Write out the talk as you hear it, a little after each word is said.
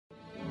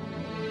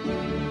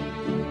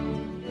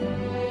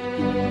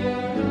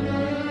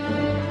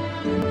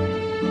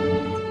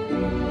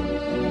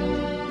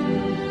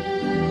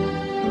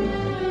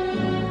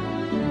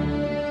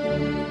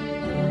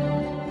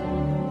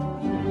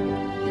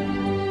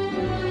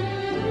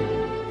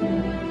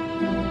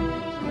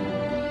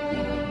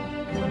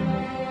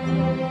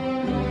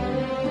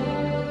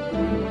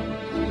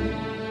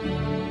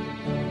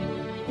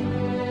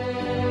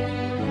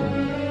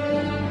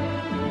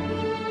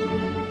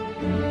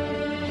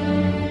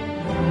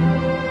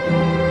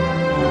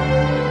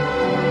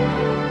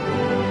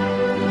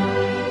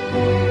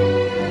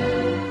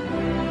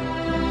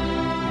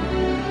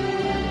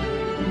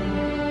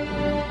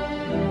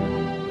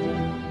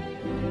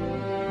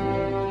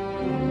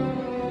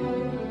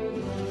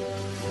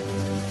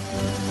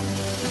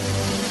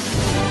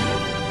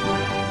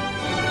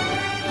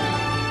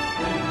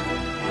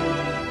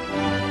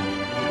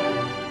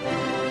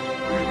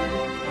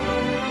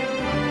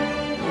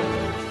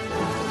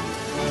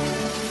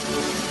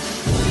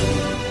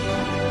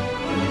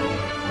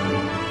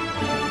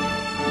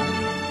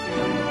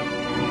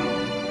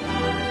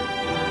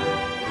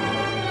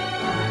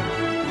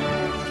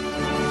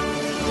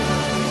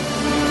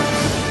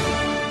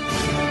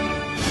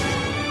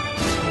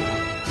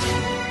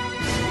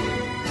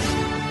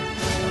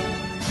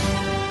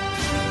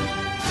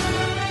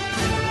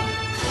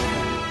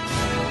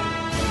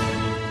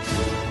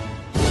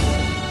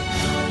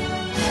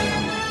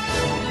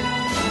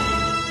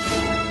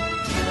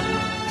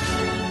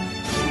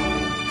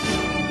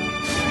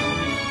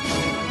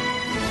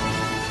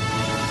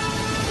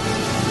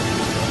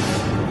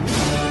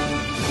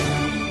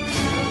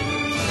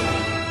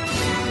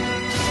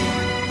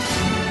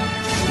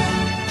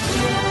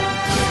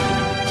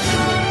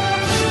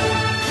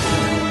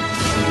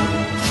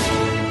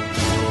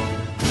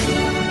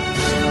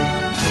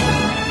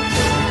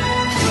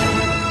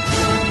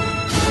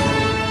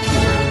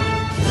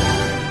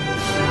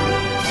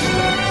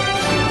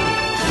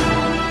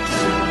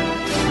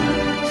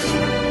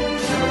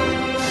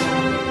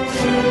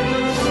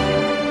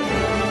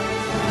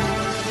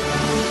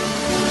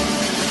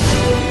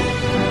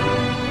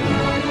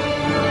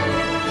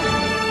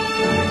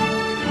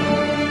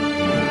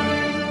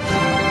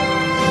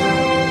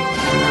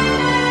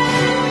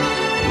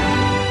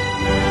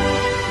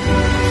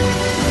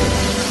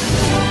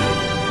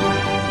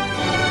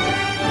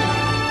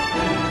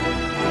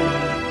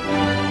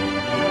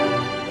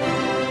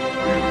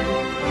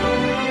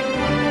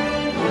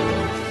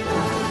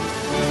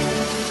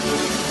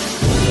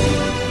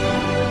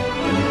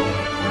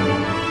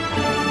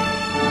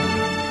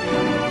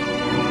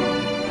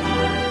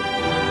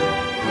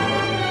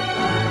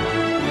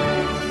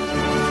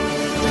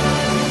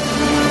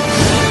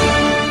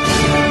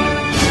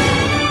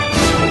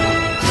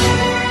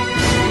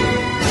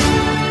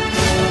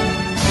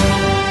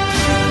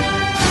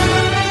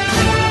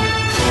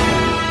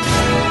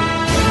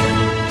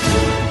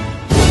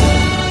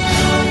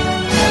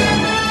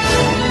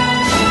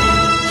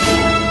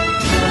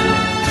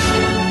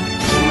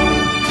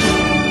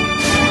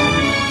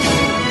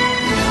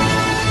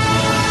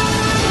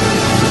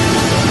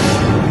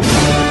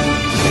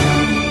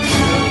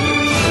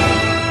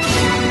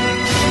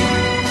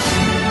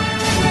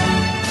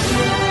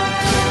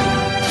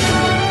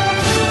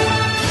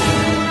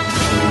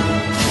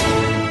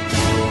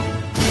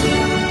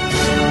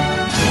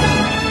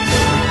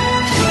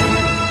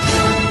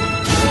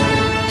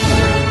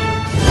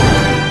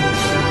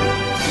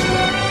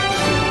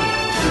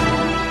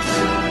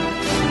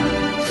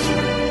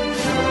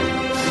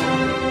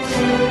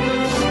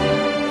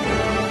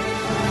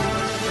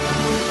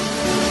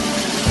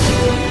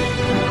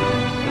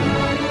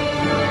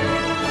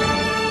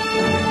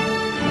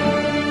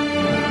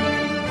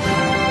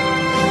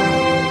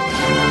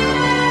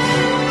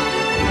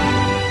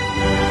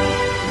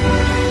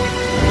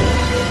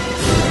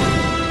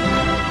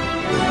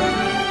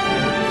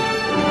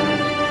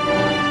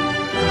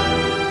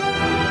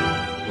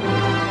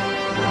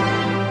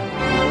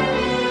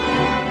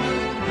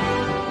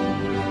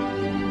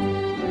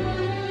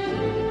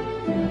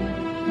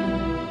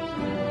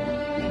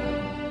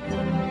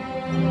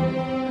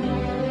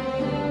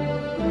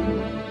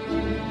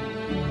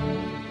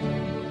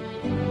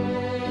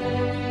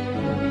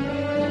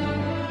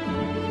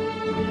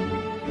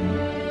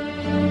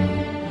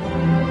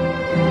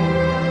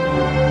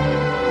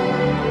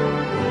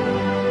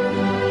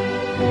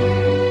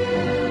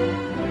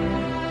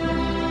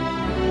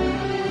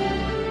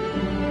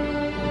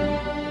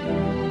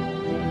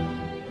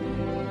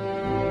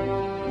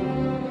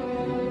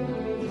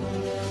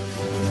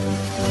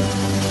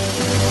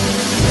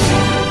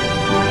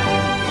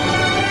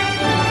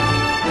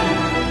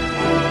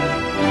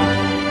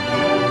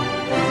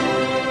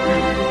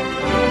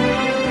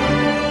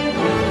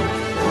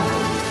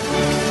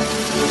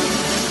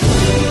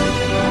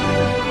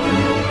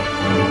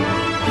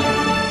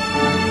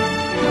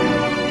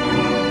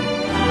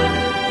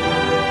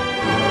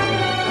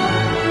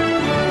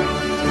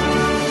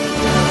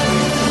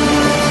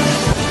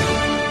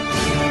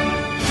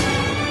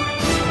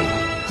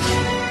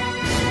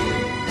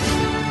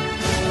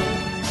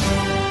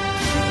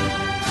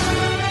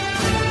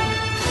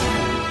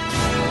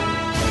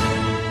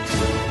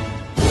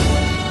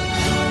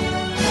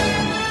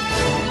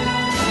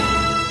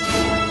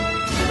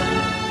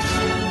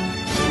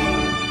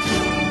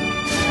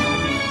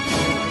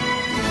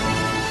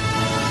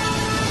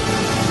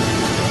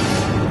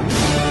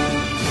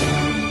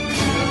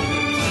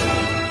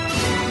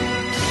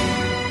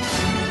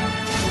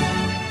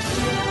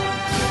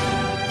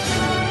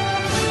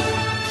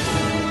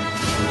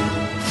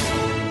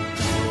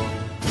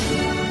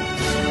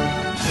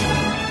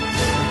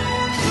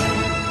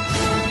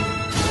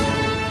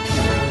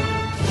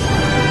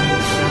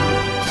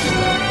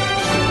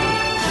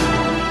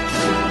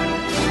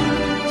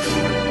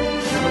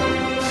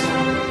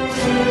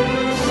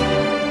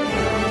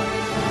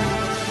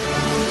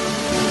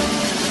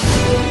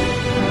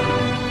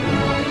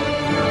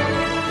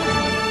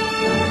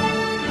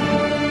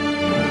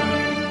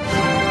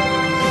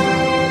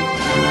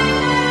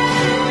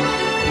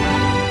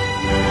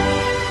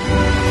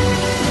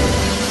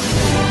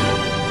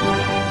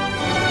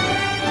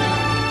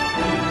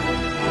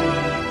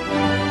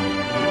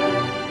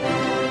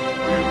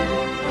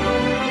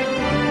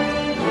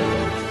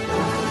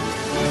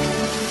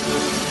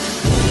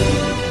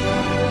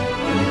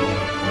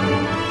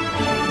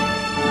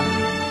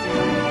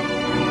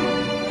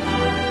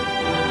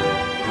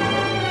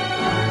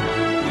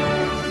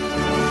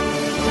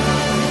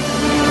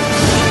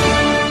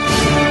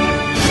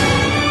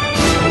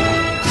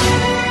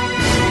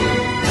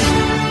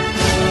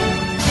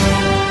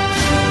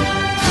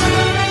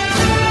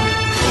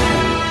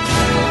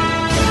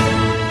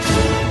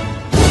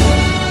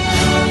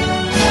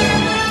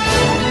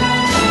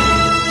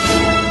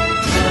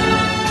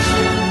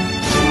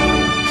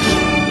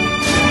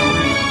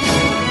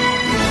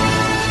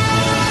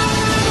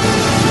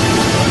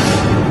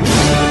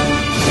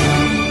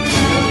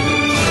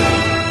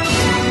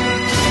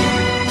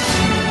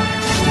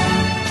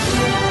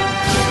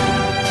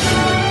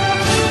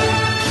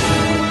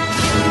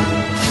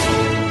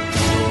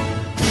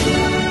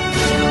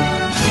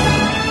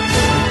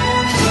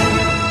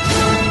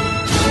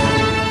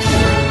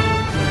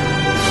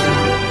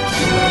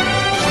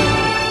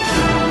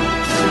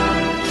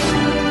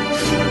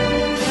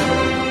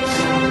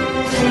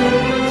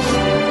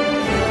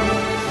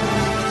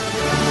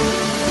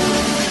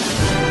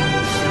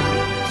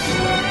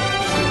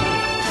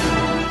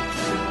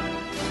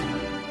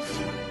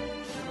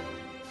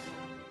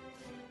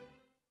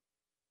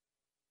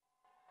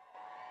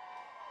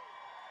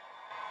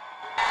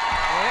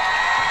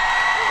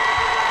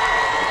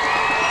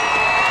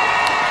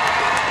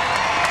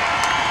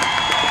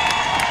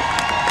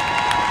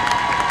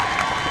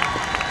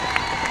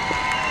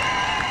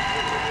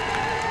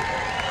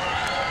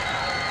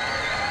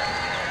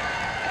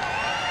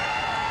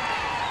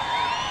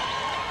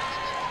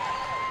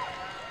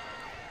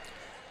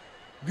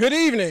Good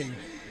evening.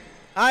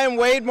 I am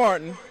Wade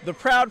Martin, the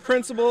proud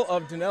principal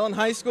of Dunnellon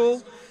High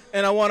School,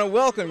 and I want to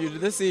welcome you to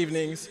this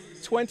evening's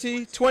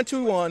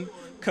 2021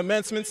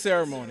 commencement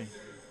ceremony.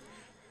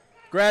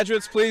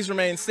 Graduates, please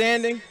remain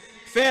standing.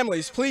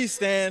 Families, please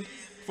stand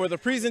for the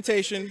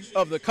presentation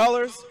of the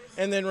colors,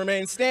 and then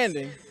remain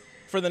standing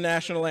for the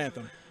national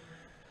anthem.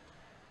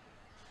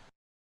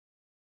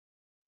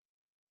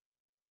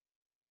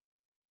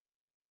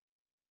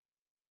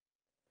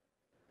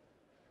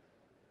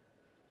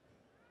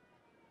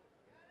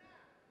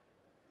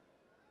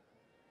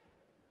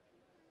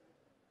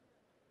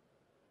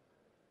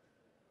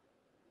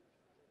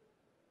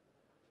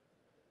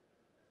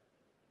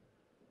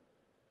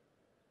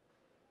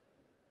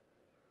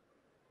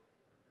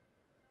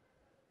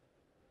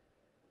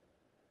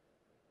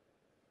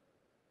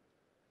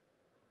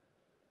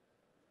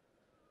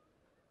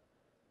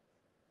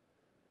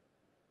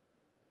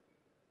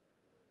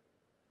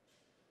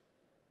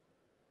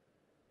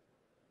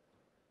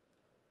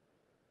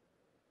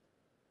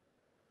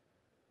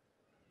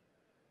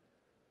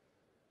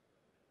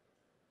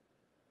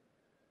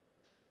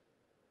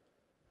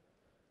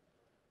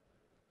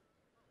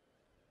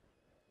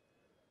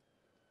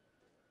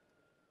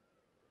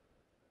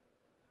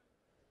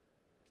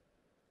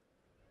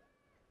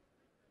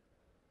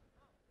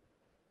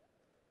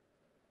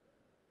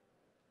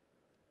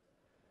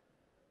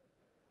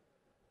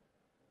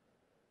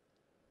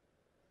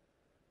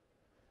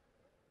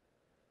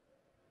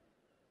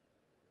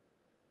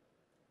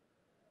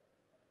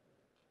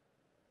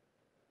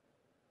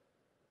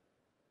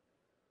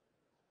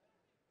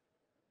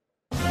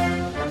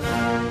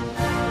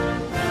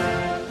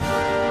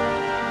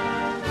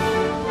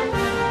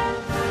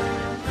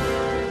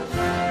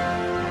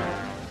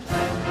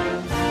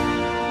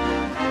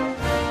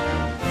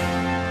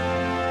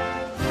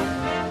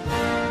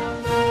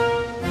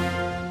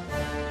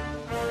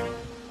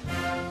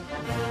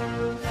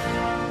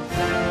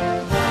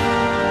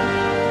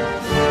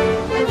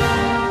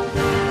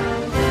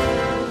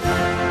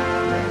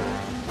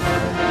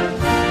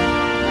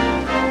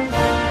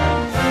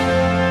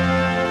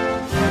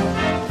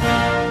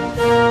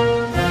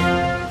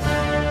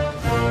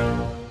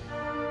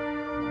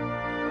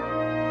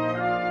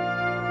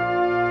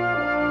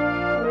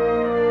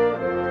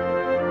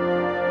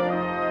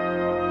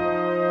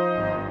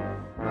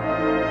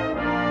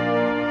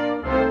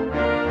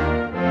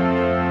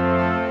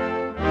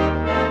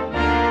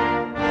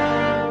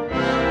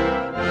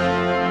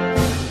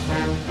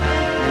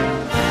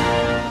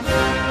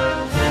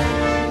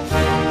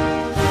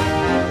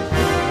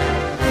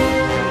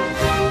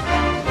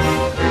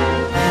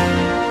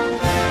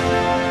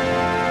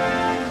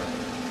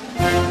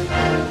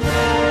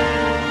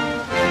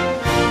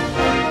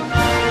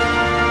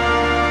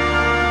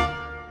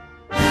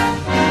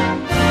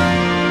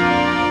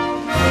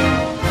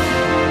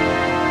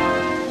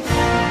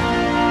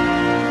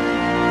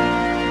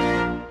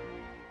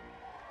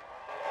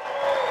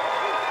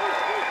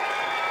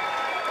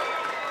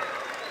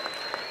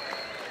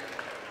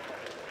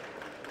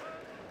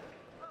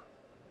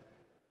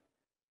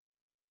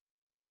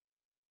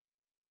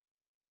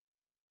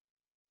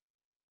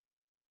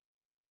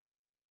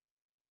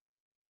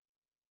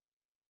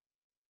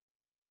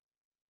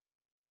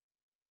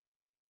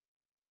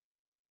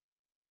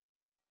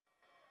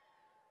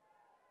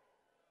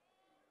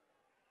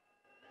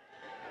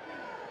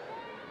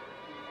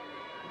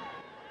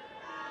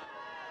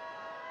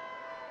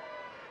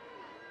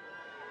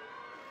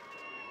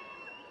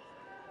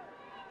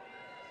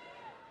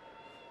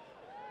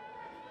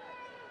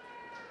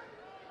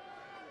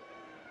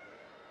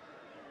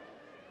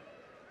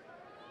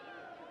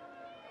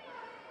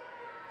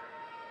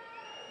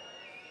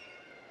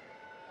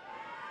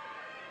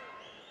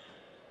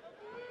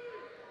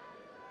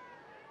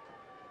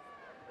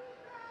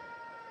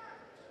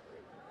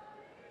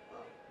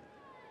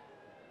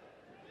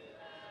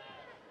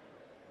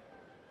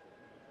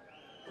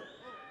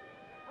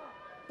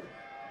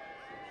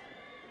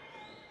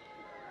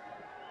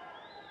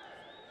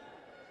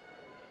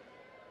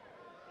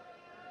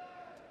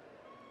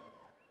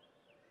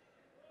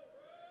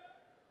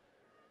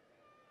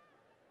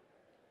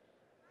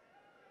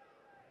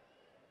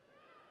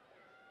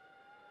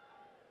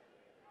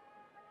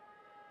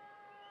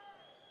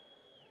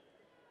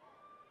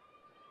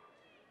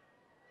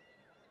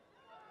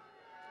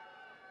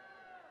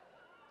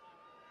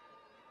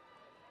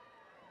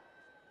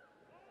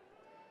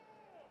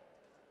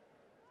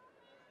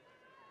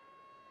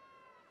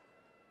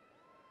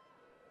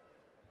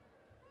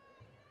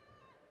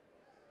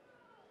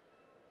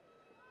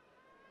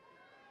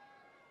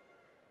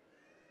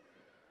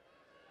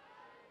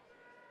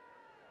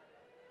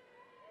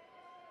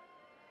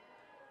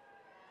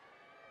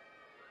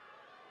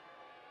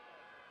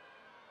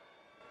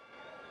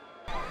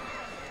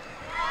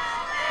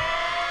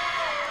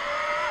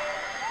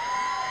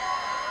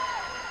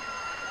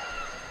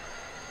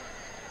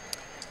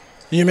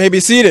 You may be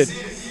seated.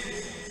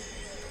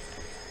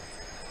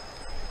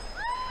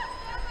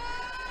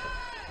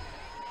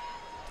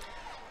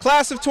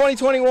 Class of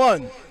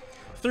 2021,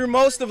 through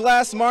most of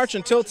last March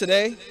until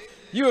today,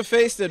 you have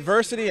faced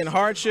adversity and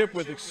hardship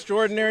with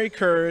extraordinary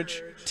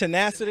courage,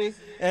 tenacity,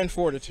 and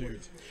fortitude.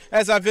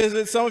 As I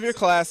visited some of your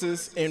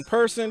classes in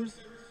person,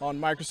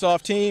 on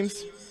Microsoft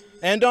Teams,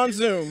 and on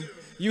Zoom,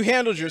 you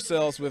handled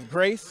yourselves with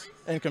grace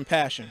and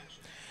compassion.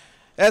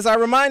 As I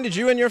reminded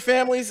you and your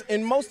families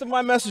in most of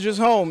my messages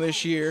home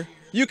this year,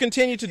 you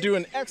continue to do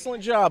an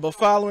excellent job of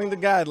following the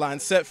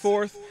guidelines set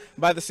forth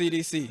by the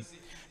CDC.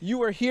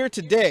 You are here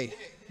today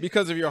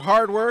because of your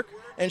hard work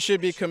and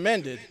should be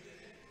commended.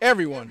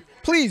 Everyone,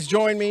 please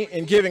join me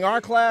in giving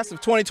our class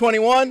of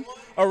 2021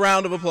 a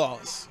round of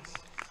applause.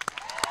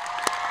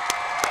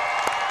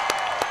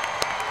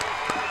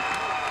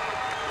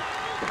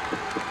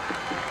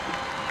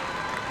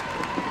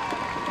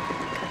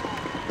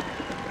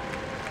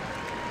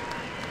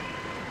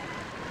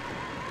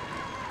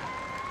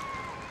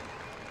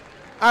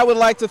 I would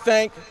like to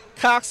thank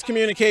Cox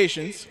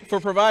Communications for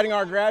providing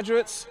our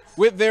graduates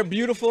with their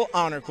beautiful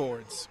honor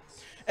cords.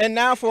 And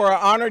now for our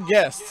honored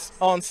guests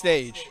on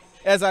stage.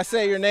 As I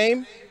say your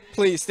name,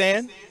 please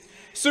stand.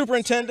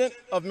 Superintendent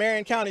of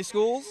Marion County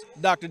Schools,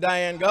 Dr.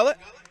 Diane Gullett.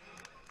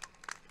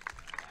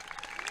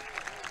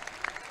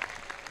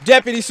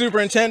 Deputy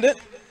Superintendent,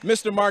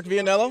 Mr. Mark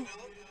Vianello.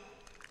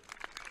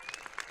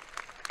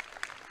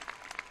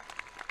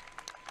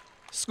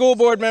 School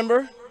Board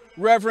Member,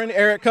 Reverend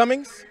Eric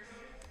Cummings.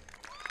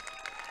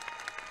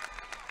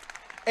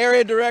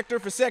 Area Director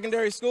for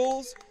Secondary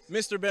Schools,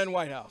 Mr. Ben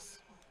Whitehouse.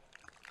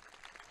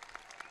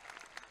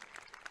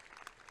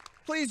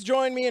 Please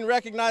join me in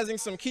recognizing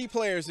some key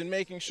players in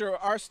making sure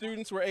our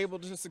students were able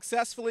to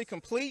successfully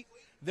complete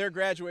their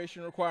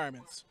graduation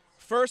requirements.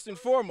 First and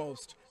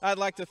foremost, I'd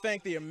like to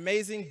thank the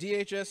amazing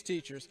DHS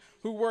teachers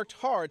who worked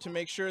hard to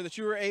make sure that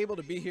you were able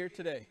to be here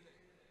today.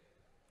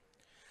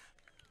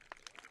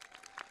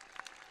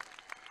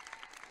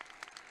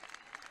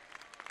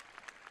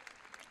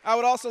 I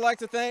would also like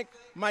to thank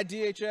my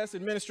DHS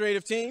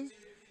administrative team,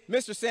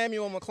 Mr.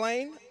 Samuel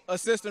McLean,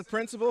 Assistant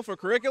Principal for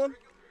Curriculum,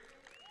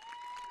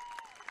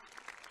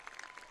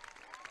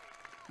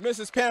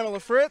 Mrs. Pamela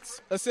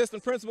Fritz,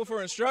 Assistant Principal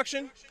for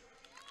Instruction,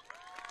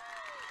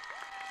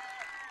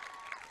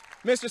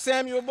 Mr.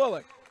 Samuel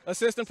Bullock,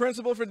 Assistant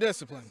Principal for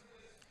Discipline,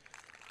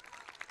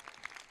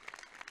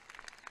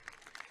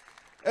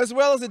 as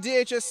well as the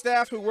DHS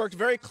staff who worked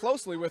very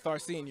closely with our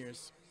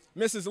seniors,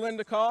 Mrs.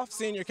 Linda Koff,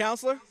 Senior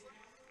Counselor,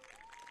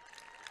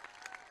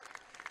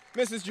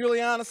 Mrs.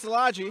 Juliana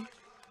Salaji,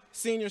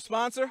 Senior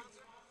Sponsor,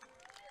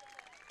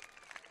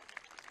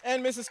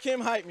 and Mrs.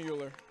 Kim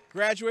Heitmuller,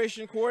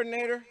 Graduation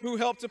Coordinator, who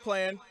helped to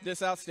plan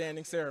this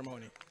outstanding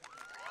ceremony.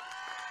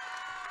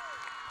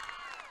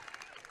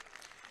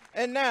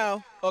 And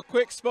now, a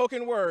quick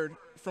spoken word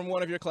from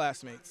one of your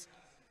classmates.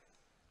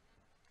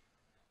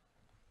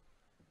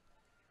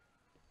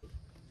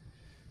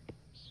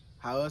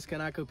 How else can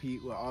I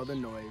compete with all the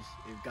noise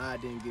if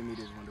God didn't give me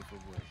this wonderful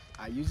voice?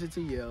 I use it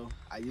to yell,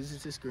 I use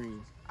it to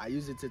scream, I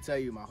use it to tell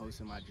you my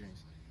hopes and my dreams.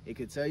 It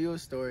could tell you a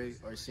story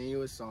or sing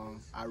you a song,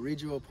 I read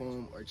you a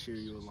poem or cheer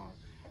you along.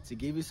 To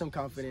give you some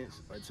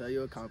confidence or tell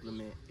you a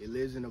compliment, it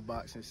lives in a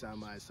box inside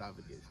my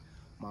esophagus.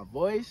 My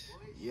voice,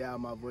 yeah,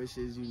 my voice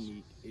is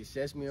unique. It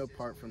sets me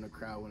apart from the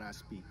crowd when I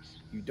speak.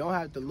 You don't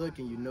have to look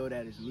and you know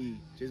that it's me,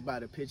 just by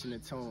the pitch and the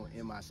tone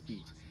in my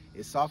speech.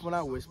 It's soft when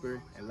I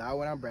whisper and loud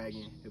when I'm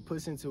bragging. It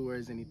puts into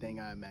words anything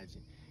I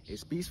imagine. It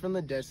speaks from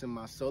the depths of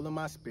my soul and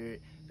my spirit.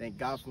 Thank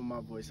God for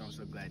my voice, I'm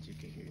so glad you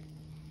can hear it.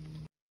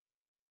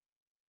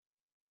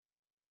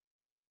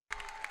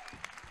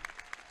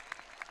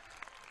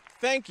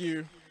 Thank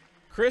you,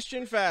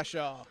 Christian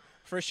Fashaw,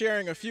 for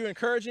sharing a few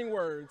encouraging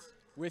words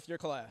with your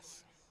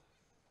class.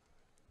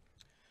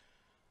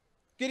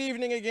 Good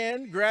evening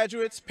again,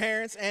 graduates,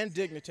 parents, and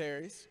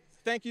dignitaries.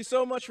 Thank you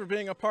so much for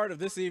being a part of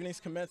this evening's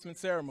commencement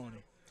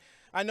ceremony.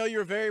 I know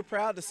you're very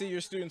proud to see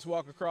your students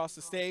walk across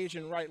the stage,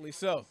 and rightly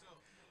so.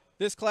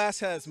 This class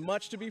has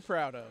much to be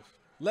proud of.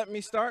 Let me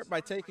start by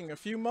taking a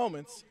few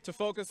moments to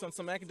focus on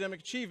some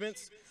academic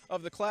achievements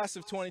of the class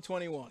of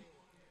 2021.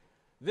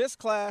 This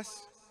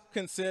class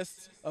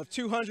consists of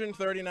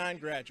 239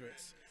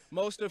 graduates,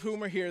 most of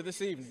whom are here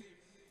this evening.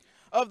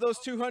 Of those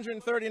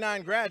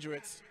 239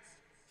 graduates,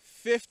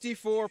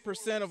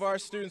 54% of our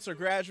students are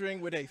graduating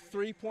with a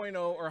 3.0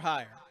 or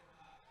higher.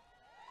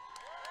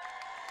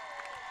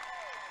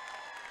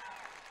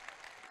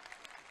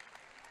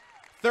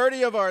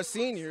 Thirty of our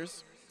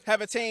seniors have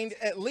attained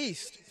at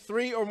least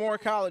 3 or more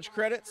college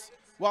credits,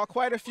 while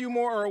quite a few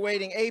more are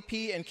awaiting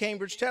AP and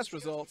Cambridge test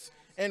results,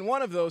 and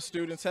one of those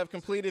students have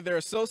completed their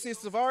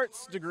Associates of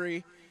Arts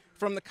degree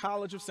from the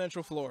College of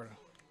Central Florida.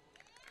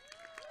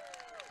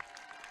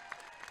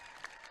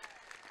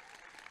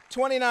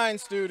 29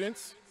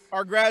 students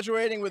are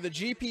graduating with a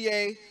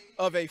GPA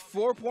of a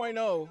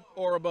 4.0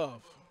 or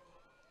above.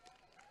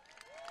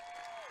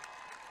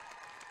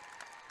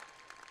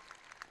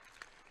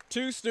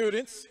 2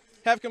 students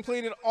have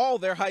completed all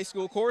their high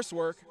school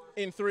coursework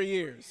in 3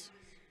 years.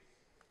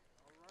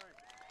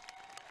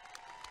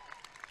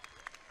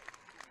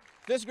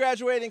 This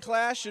graduating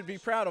class should be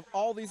proud of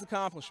all these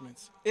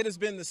accomplishments. It has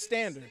been the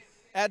standard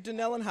at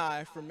Dunnellon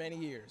High for many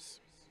years.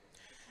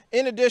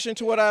 In addition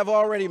to what I've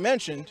already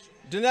mentioned,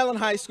 Dunnellon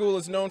High School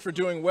is known for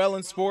doing well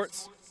in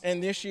sports,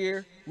 and this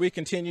year we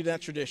continue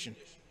that tradition.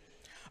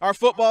 Our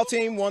football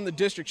team won the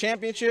district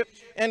championship,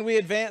 and we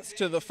advanced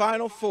to the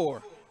Final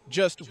Four,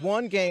 just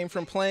one game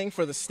from playing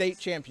for the state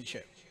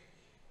championship.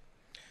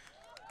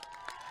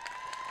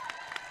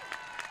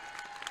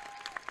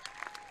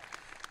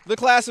 The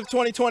class of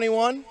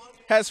 2021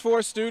 has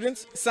 4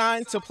 students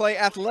signed to play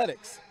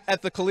athletics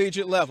at the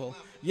collegiate level,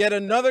 yet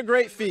another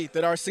great feat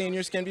that our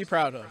seniors can be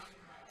proud of.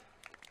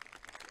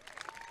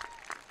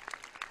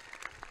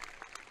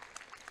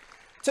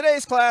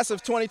 Today's class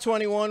of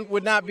 2021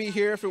 would not be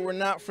here if it were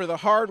not for the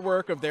hard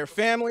work of their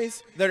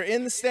families that are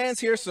in the stands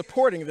here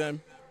supporting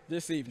them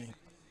this evening.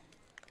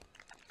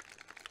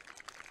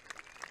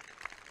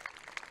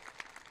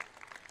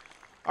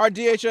 Our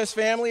DHS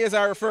family, as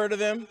I refer to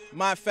them,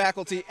 my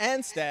faculty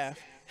and staff,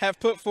 have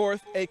put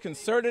forth a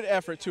concerted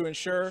effort to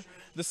ensure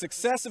the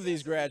success of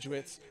these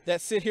graduates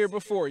that sit here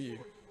before you,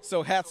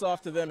 so hats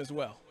off to them as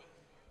well.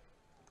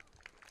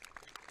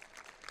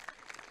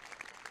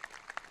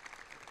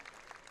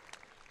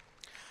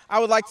 I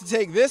would like to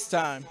take this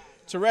time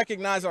to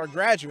recognize our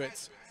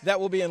graduates that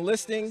will be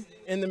enlisting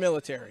in the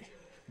military.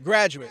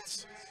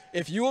 Graduates,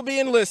 if you will be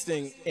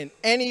enlisting in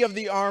any of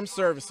the armed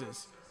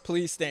services,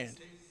 please stand.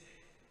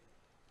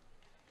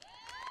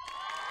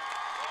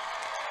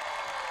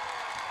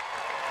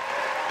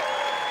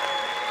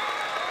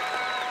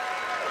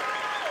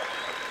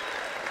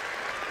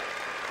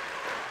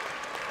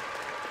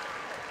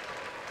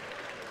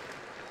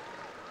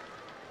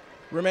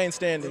 Remain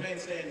standing.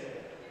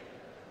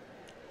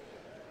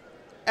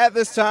 At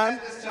this time,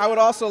 I would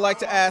also like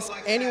to ask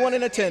anyone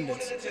in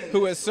attendance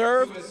who has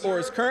served or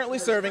is currently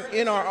serving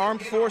in our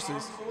armed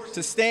forces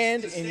to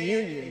stand in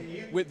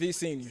union with these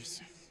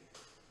seniors.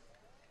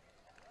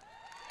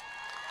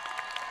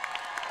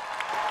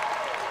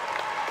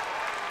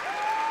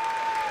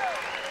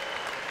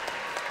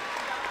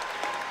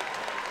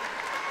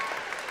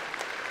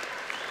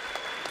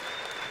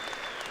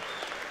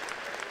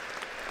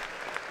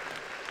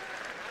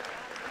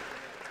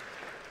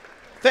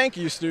 Thank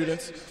you,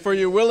 students, for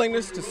your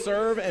willingness to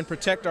serve and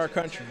protect our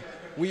country.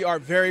 We are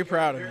very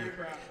proud of you.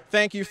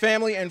 Thank you,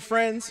 family and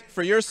friends,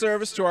 for your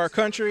service to our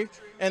country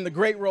and the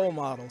great role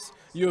models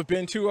you have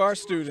been to our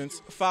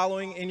students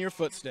following in your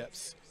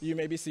footsteps. You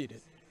may be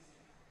seated.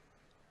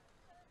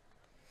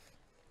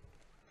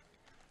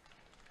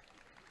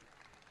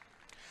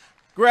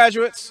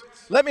 Graduates,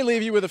 let me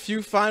leave you with a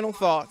few final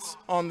thoughts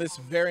on this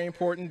very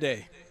important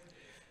day.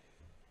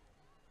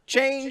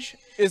 Change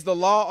is the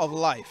law of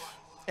life,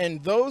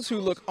 and those who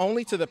look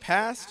only to the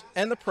past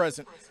and the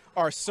present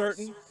are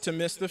certain to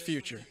miss the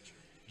future.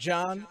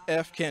 John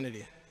F.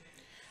 Kennedy.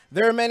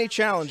 There are many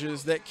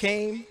challenges that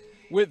came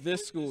with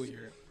this school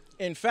year.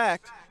 In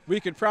fact, we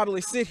could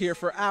probably sit here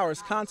for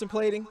hours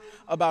contemplating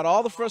about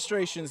all the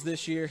frustrations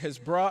this year has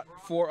brought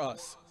for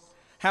us.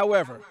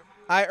 However,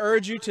 I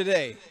urge you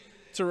today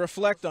to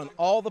reflect on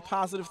all the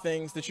positive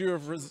things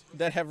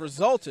that have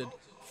resulted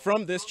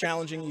from this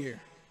challenging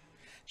year.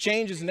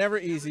 Change is never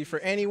easy for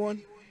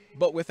anyone,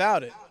 but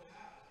without it,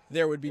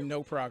 there would be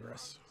no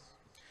progress.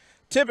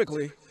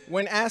 Typically,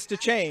 when asked to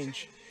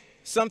change,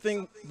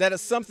 something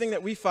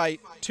that we fight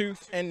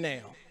tooth and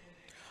nail.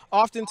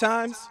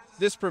 Oftentimes,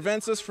 this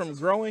prevents us from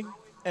growing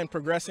and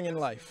progressing in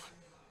life.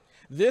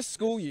 This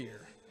school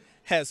year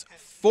has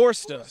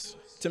forced us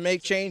to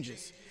make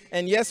changes,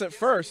 and yes, at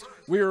first,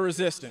 we were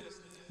resistant,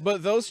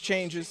 but those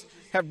changes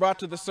have brought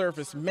to the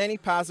surface many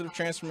positive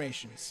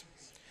transformations.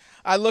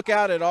 I look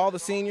out at all the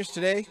seniors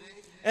today,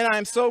 and I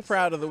am so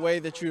proud of the way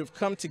that you have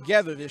come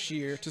together this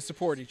year to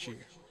support each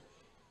year.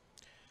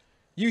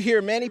 You hear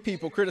many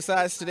people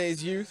criticize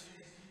today's youth,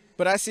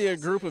 but I see a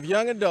group of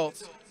young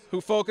adults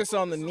who focus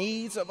on the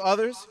needs of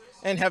others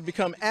and have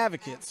become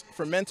advocates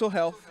for mental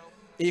health,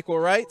 equal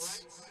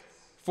rights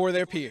for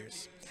their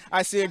peers.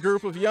 I see a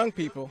group of young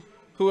people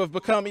who have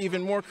become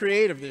even more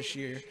creative this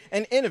year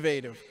and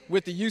innovative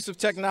with the use of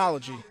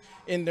technology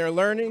in their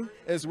learning,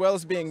 as well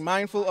as being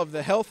mindful of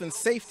the health and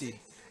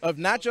safety of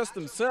not just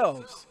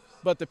themselves,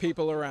 but the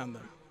people around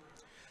them.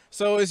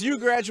 So as you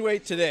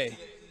graduate today,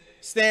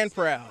 stand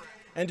proud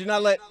and do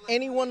not let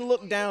anyone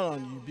look down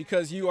on you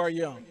because you are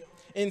young.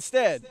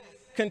 Instead,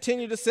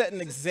 continue to set an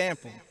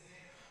example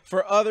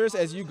for others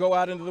as you go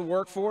out into the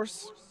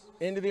workforce,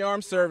 into the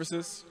armed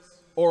services,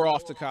 or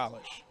off to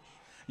college.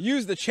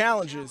 Use the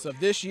challenges of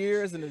this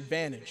year as an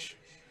advantage.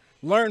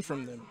 Learn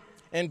from them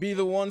and be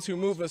the ones who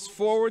move us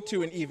forward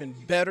to an even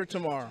better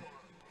tomorrow.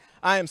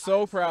 I am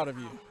so proud of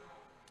you.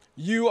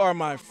 You are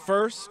my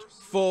first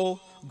full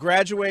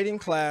graduating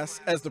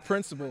class as the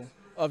principal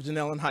of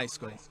Dunnellon High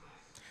School.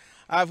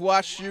 I've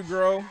watched you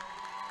grow.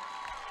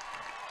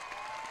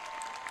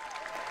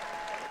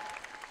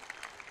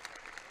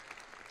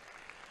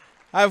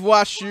 I've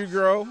watched you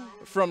grow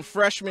from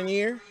freshman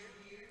year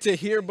to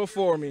here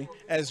before me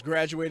as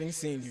graduating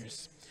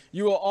seniors.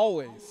 You will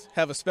always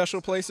have a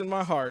special place in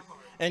my heart,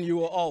 and you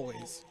will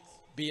always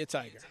Be a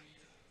Tiger.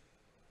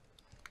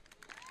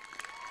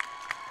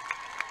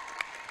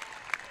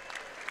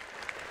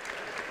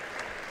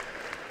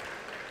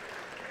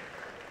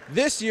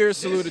 This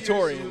year's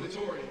salutatorian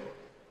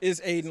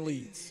is Aiden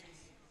Leeds.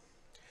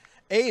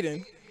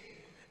 Aiden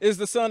is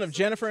the son of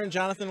Jennifer and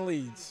Jonathan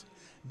Leeds.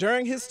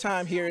 During his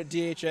time here at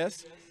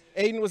DHS,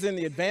 Aiden was in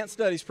the Advanced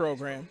Studies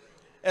program,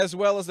 as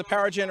well as the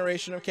Power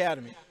Generation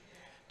Academy,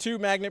 two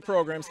magnet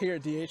programs here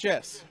at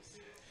DHS.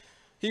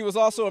 He was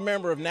also a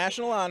member of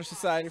National Honor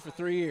Society for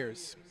 3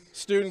 years,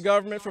 student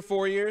government for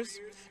 4 years,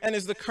 and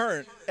is the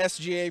current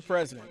SGA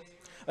president.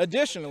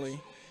 Additionally,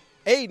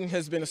 Aiden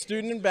has been a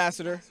student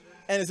ambassador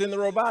and is in the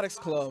robotics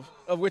club,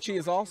 of which he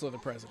is also the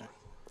president.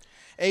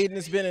 Aiden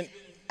has been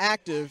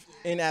active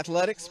in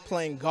athletics,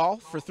 playing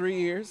golf for 3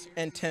 years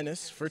and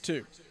tennis for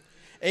 2.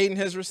 Aiden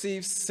has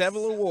received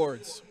several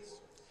awards,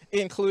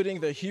 including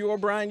the Hugh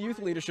O'Brien Youth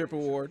Leadership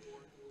Award,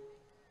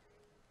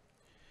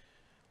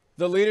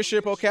 the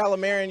Leadership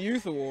O'Calla-Marion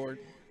Youth Award,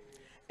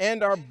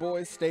 and our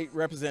Boys State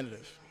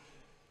Representative.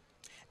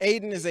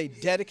 Aiden is a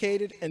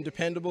dedicated and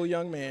dependable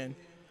young man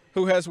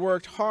who has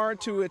worked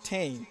hard to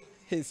attain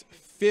his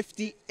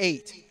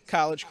 58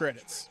 college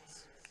credits.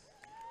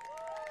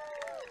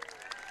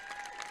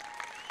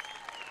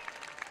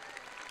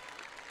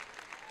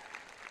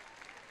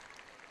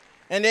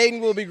 And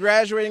Aiden will be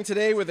graduating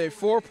today with a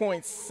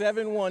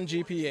 4.71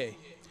 GPA.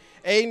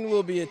 Aiden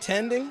will be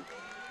attending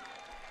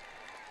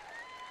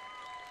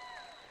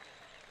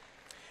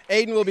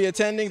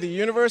the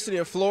University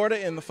of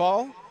Florida in the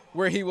fall,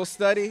 where he will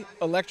study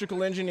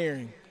electrical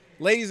engineering.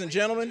 Ladies and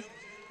gentlemen,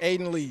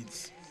 Aiden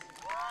Leeds.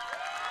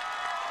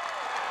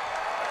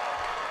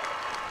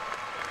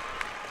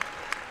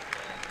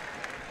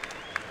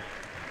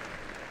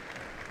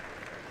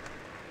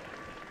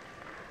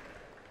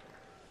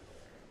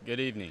 Good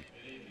evening,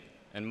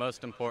 and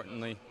most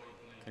importantly,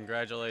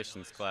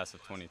 congratulations, class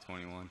of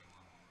 2021.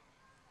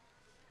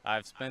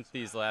 I've spent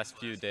these last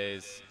few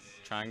days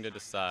trying to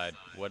decide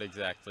what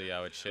exactly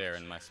I would share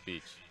in my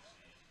speech.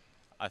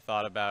 I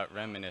thought about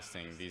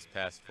reminiscing these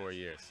past 4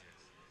 years,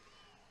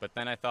 but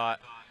then I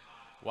thought,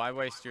 why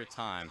waste your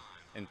time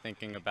in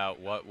thinking about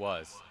what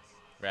was,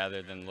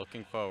 rather than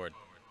looking forward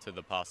to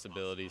the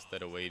possibilities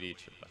that await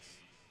each of us.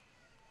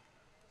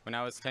 When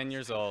I was 10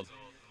 years old,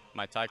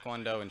 my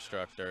Taekwondo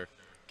instructor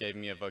gave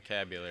me a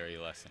vocabulary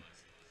lesson.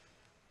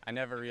 I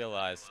never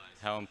realized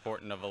how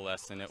important of a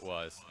lesson it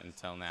was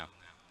until now.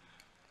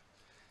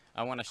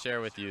 I want to share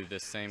with you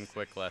this same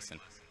quick lesson.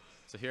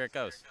 So here it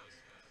goes.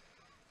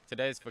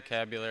 Today's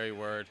vocabulary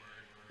word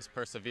is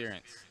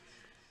perseverance.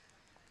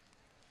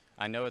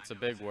 I know it's a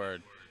big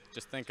word.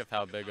 Just think of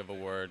how big of a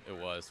word it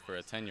was for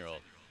a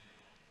 10-year-old.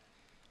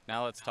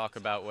 Now let's talk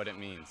about what it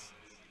means.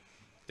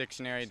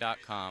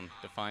 Dictionary.com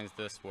defines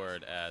this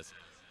word as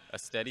a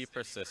steady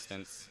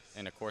persistence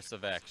in a course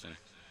of action,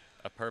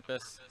 a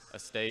purpose, a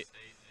state,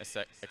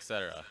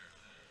 etc.,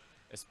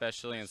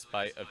 especially in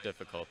spite of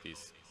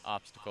difficulties,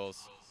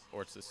 obstacles,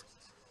 or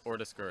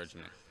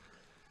discouragement.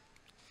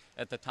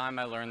 At the time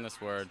I learned this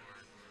word,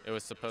 it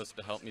was supposed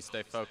to help me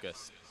stay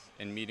focused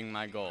in meeting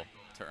my goal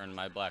to earn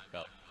my black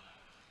belt.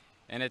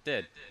 And it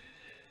did,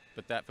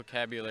 but that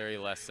vocabulary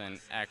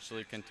lesson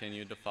actually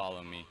continued to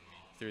follow me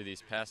through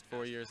these past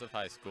 4 years of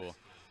high school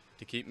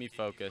to keep me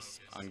focused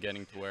on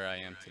getting to where I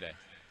am today.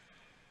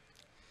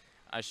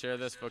 I share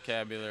this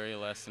vocabulary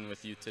lesson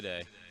with you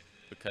today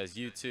because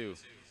you too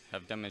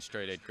have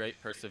demonstrated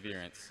great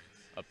perseverance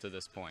up to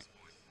this point.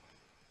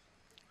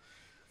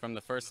 From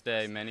the first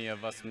day many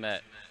of us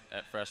met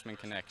at Freshman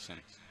Connection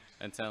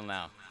until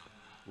now,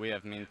 we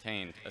have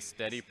maintained a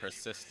steady,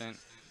 persistent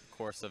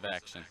course of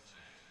action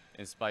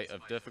in spite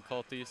of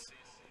difficulties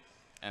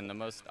and the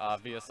most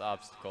obvious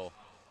obstacle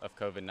of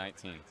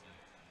COVID-19.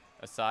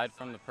 Aside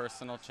from the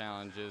personal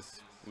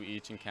challenges we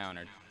each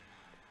encountered,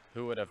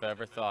 who would have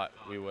ever thought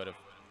we would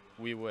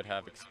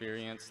have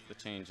experienced the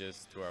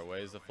changes to our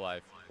ways of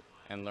life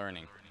and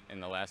learning in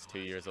the last 2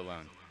 years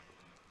alone?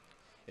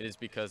 It is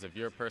because of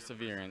your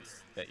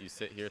perseverance that you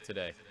sit here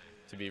today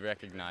to be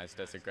recognized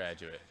as a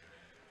graduate,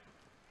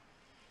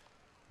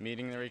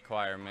 meeting the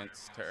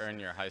requirements to earn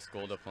your high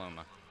school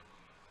diploma.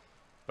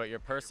 But your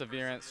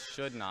perseverance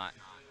should not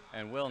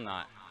and will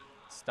not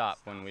stop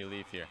when we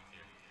leave here.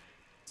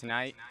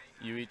 Tonight,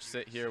 you each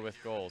sit here with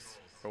goals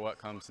for what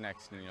comes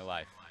next in your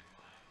life.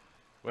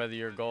 Whether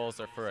your goals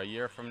are for a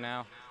year from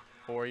now,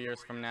 4 years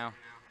from now,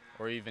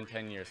 or even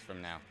 10 years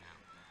from now.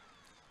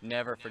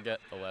 Never forget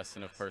the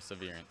lesson of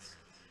perseverance.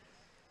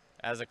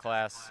 As a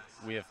class,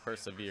 we have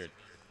persevered.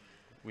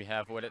 We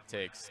have what it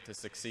takes to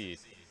succeed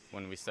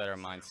when we set our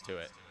minds to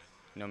it,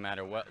 no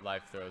matter what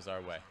life throws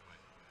our way.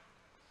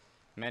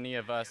 Many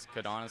of us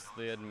could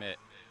honestly admit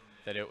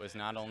that it was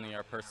not only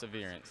our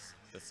perseverance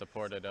that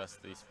supported us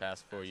these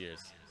past 4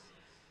 years.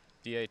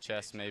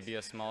 DHS may be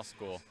a small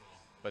school,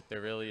 but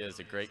there really is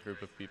a great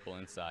group of people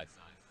inside.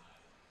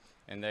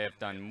 And they have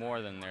done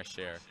more than their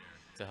share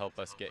to help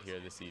us get here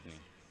this evening.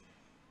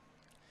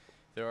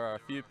 There are a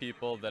few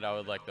people that I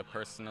would like to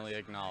personally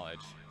acknowledge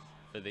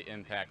for the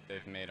impact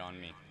they've made on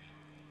me.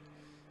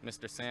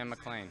 Mr. Sam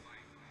McLean,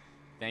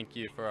 Thank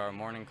you for our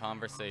morning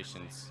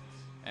conversations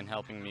and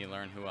helping me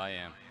learn who I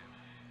am.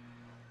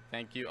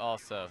 Thank you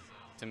also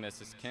to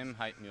Mrs. Kim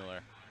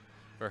Heitmuller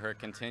for her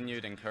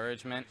continued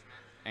encouragement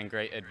and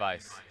great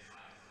advice.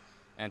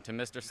 And to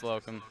Mr.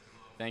 Slocum,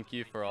 thank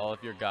you for all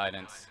of your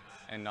guidance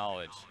and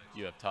knowledge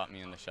you have taught me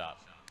in the shop.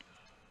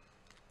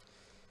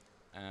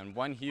 And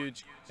one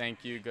huge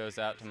thank you goes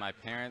out to my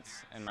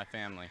parents and my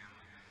family.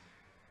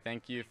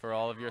 Thank you for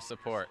all of your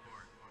support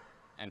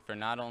and for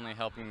not only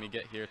helping me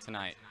get here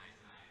tonight,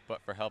 but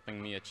for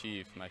helping me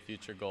achieve my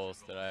future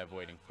goals that I have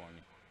waiting for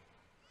me.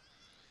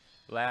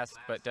 Last,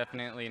 but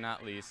definitely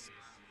not least,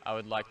 I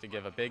would like to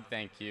give a big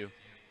thank you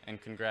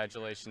and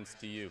congratulations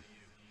to you,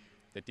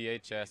 the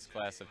DHS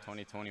class of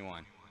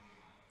 2021.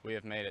 We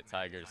have made it,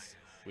 Tigers.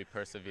 We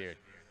persevered.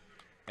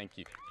 Thank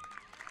you.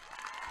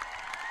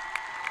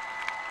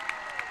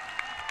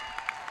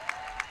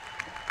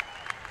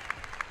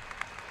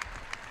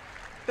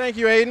 Thank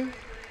you, Aiden.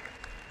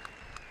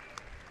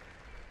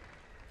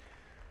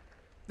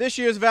 This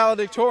year's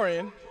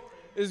valedictorian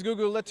is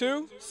Gugu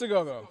Latu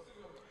Sigogo.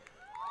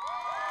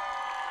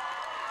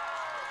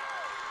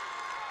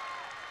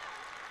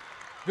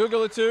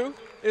 Gugu Latu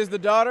is the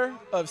daughter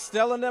of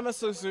Stella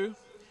Nemasusu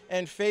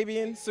and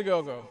Fabian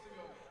Sigogo.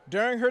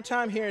 During her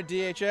time here at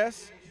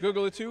DHS,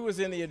 Gugu Latu was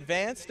in the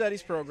Advanced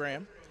Studies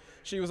program.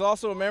 She was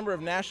also a member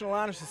of National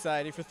Honor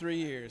Society for 3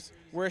 years,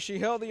 where she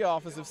held the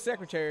office of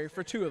secretary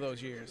for 2 of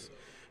those years.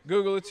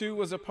 Gugu Latu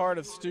was a part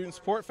of Student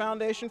Support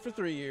Foundation for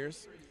 3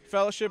 years,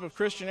 Fellowship of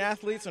Christian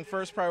Athletes and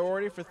First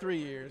Priority for 3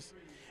 years,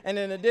 and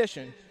in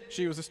addition,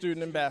 she was a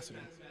student ambassador.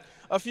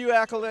 A few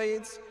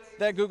accolades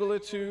that Gugu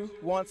Latu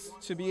wants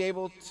to be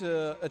able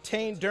to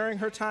attain during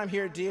her time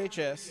here at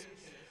DHS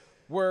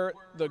were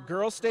the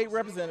Girls State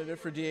Representative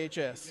for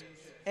DHS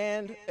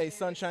and a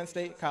Sunshine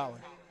State Collar.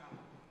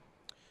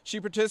 She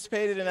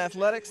participated in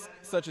athletics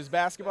such as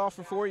basketball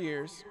for 4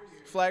 years,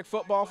 flag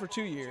football for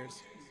 2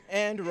 years,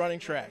 and running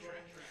track.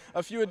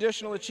 A few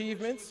additional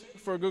achievements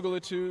for Gugu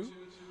Latu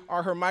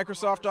are her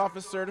Microsoft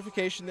Office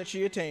certification that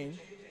she attained,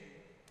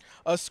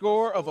 a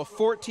score of a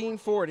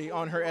 1440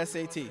 on her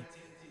SAT,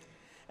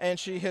 and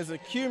she has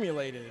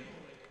accumulated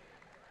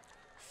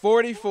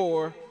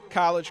 44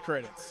 college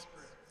credits.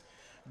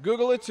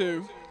 Gugu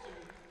Latu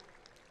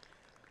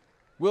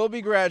will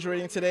be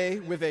graduating today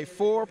with a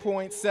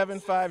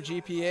 4.75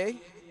 GPA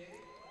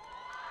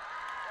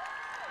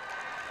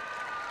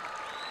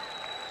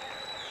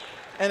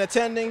and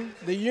attending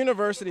the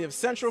University of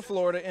Central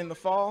Florida in the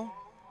fall,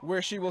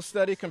 where she will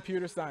study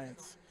computer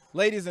science.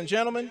 Ladies and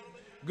gentlemen,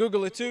 Gugu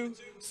Latu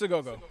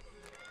Sigogo.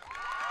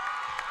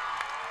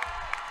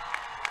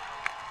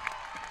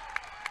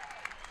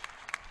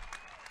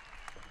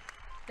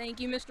 Thank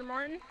you, Mr.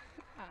 Martin.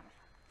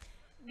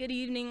 Good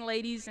evening,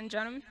 ladies and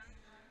gentlemen.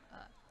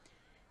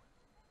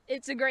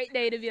 It's a great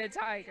day to be a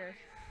Tiger.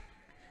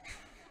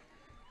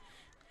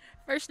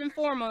 First and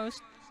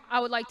foremost, I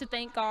would like to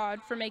thank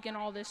God for making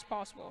all this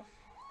possible.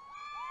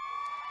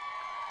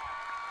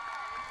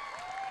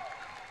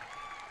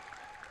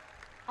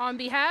 On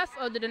behalf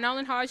of the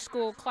Dunnellon High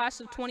School class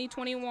of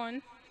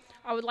 2021,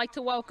 I would like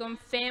to welcome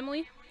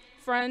family,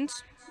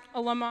 friends,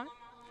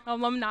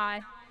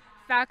 alumni,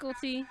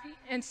 faculty,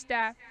 and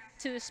staff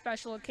to this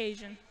special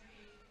occasion.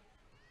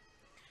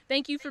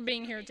 Thank you for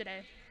being here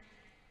today.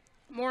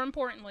 More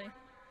importantly,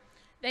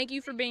 thank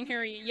you for being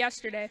here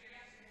yesterday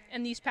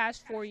and these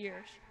past 4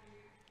 years.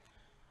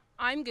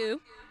 I'm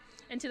Gu,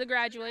 and to the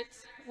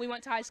graduates, we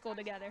went to high school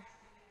together.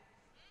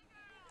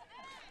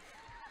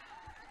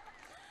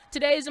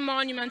 Today is a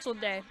monumental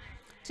day.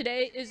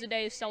 Today is a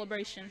day of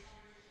celebration.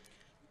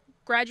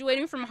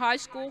 Graduating from high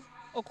school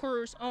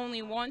occurs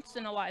only once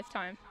in a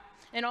lifetime,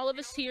 and all of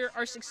us here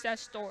are success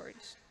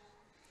stories.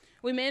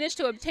 We managed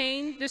to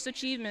obtain this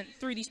achievement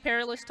through these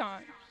perilous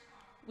times.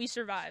 We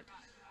survived.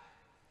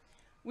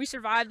 We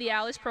survived the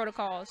Alice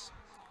protocols.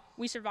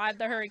 We survived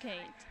the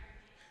hurricanes.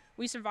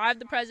 We survived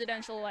the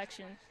presidential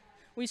election.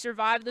 We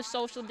survived the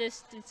social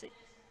distancing.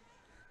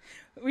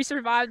 We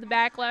survived the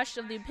backlash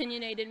of the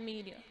opinionated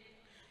media.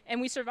 And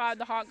we survived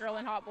the hot girl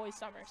and hot boy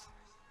summers.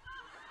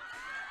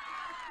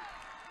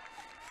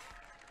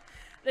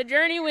 The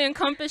journey we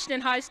encompassed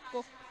in high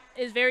school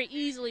is very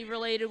easily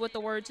related with the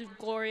words of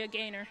Gloria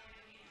Gaynor.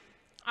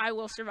 I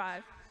will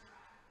survive.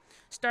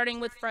 Starting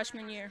with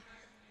freshman year.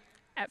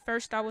 At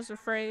first I was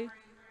afraid,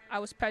 I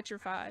was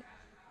petrified.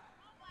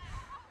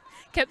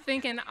 Kept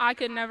thinking I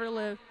could never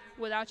live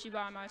without you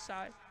by my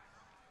side.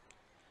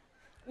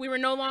 We were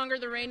no longer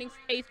the reigning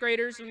 8th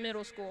graders of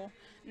middle school,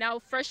 now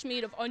fresh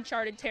meat of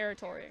uncharted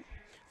territory.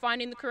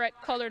 Finding the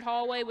correct colored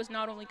hallway was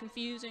not only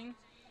confusing,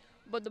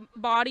 but the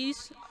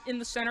bodies in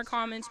the center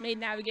commons made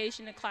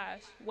navigation to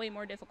class way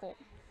more difficult.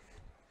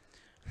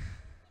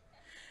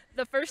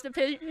 The first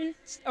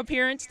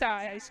appearance to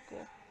high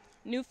school.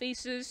 New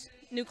faces,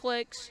 new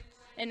cliques,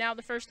 and now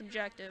the first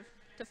objective,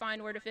 to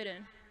find where to fit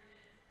in.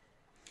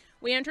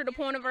 We entered a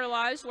point of our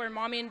lives where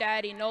mommy and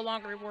daddy no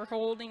longer were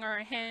holding our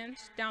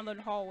hands down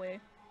the hallway.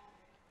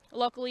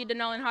 Luckily,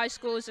 Dunnellon High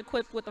School is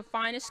equipped with the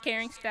finest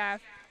caring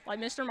staff like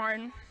Mr.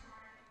 Martin,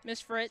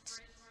 Ms.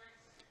 Fritz,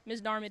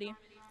 Ms. Darmody,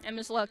 and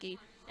Miss Lucky,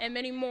 and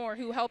many more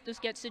who helped us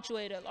get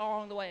situated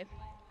along the way.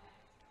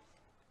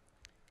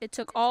 It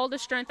took all the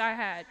strength I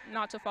had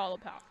not to fall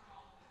apart,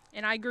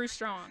 and I grew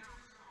strong,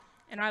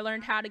 and I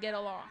learned how to get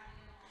along,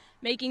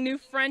 making new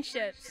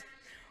friendships,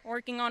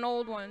 working on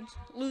old ones,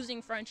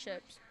 losing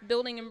friendships,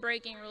 building and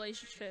breaking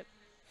relationships.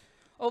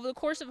 Over the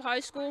course of high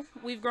school,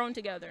 we've grown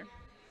together.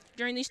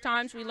 During these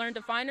times, we learned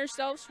to find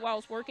ourselves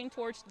while working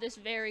towards this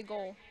very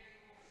goal.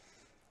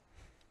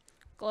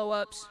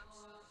 Glow-ups,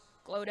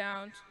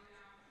 glow-downs,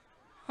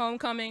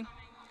 homecoming,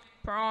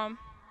 prom,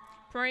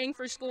 praying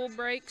for school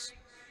breaks,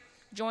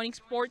 joining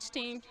sports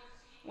teams,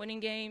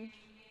 winning games,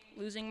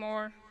 losing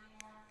more,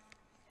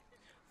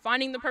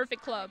 finding the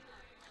perfect club,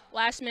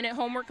 last-minute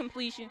homework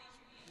completion,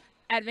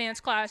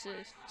 advanced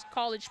classes,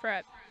 college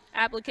prep,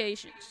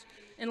 applications,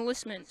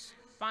 enlistments,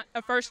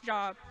 a first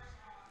job.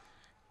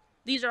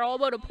 These are all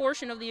but a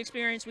portion of the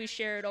experience we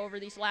shared over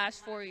these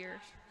last 4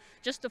 years.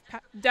 Just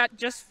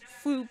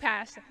flew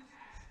past.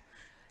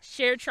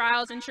 Shared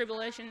trials and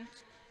tribulations,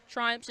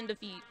 triumphs and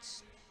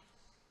defeats.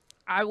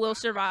 I will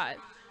survive.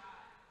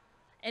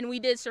 And we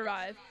did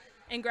survive.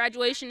 And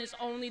graduation is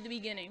only the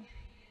beginning.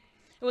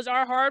 It was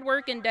our hard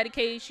work and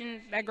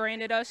dedication that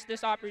granted us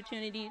this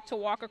opportunity to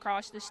walk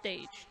across the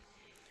stage.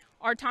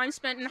 Our time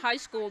spent in high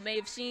school may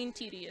have seemed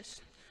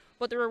tedious,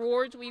 but the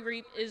rewards we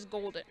reap is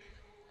golden.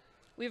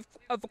 We've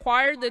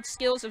acquired the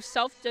skills of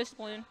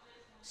self-discipline,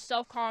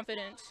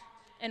 self-confidence,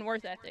 and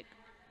work ethic.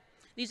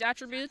 These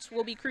attributes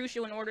will be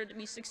crucial in order to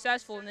be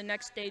successful in the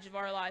next stage of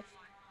our life.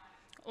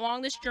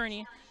 Along this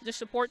journey, the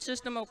support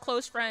system of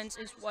close friends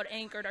is what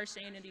anchored our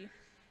sanity.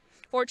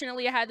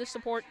 Fortunately, I had the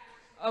support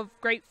of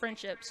great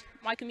friendships.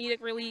 My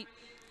comedic relief,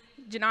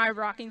 Janiyah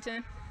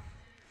Brockington.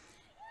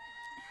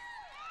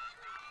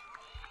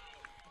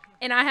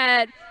 And I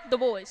had the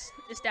boys,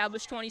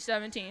 established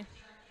 2017.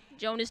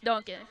 Jonas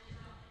Duncan,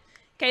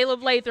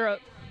 Caleb Lathrop,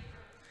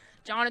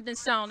 Jonathan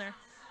Sellner,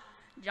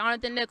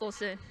 Jonathan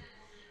Nicholson,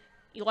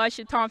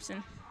 Elisha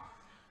Thompson,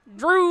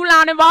 Drew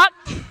Linenbach,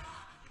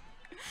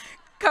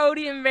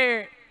 Cody and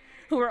Barrett,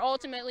 who were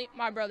ultimately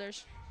my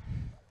brothers.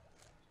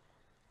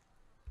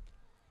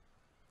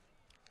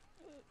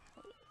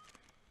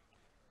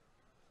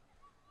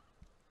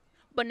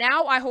 But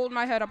now I hold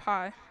my head up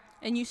high,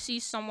 and you see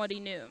somebody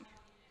new.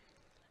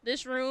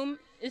 This room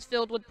is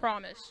filled with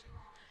promise.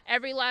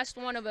 Every last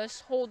one of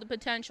us hold the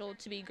potential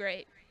to be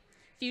great.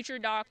 Future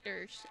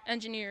doctors,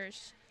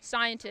 engineers,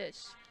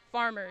 scientists,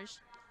 farmers,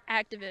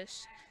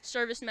 activists,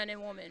 servicemen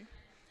and women,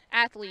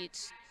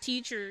 athletes,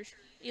 teachers,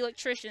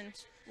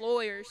 electricians,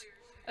 lawyers,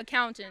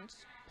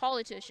 accountants,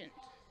 politicians.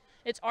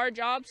 It's our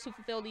job to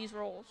fulfill these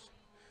roles.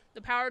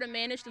 The power to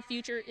manage the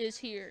future is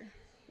here.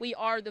 We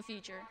are the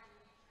future.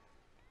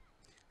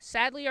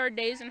 Sadly, our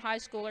days in high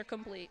school are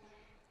complete.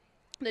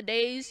 The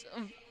days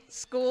of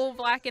school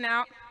blacking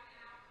out,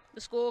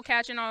 the school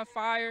catching on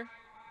fire,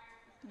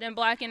 then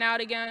blacking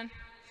out again,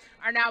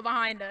 are now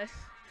behind us.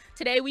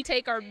 Today, we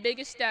take our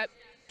biggest step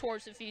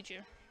towards the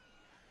future.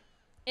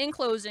 In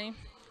closing,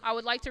 I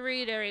would like to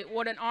reiterate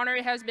what an honor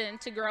it has been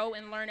to grow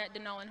and learn at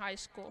Dunnellon High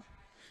School.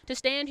 To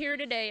stand here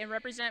today and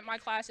represent my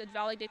class as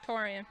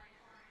valedictorian,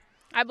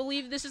 I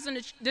believe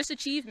this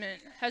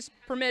achievement has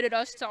permitted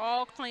us to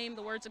all claim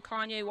the words of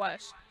Kanye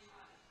West.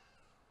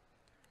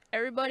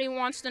 Everybody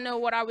wants to know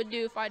what I would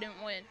do if I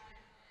didn't win.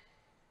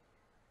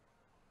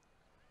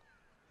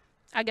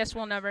 I guess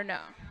we'll never know.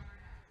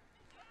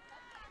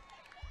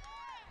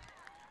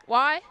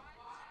 Why?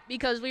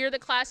 Because we are the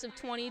class of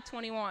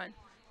 2021.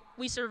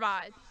 We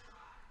survived.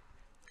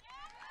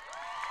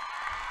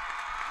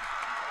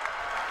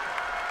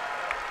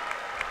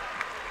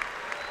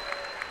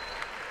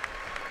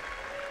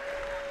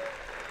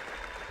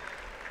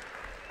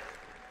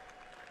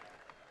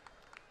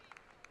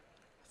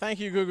 Thank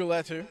you,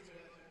 Guguletu.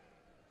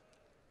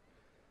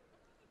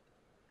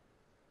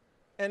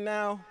 And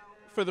now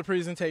for the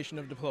presentation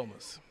of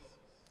diplomas.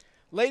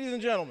 Ladies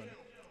and gentlemen,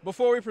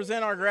 before we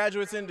present our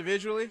graduates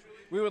individually,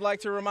 we would like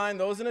to remind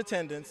those in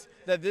attendance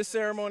that this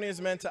ceremony is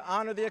meant to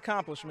honor the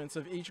accomplishments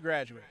of each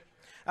graduate.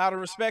 Out of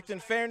respect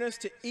and fairness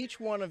to each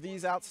one of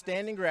these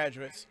outstanding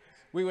graduates,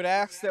 we would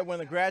ask that when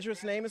the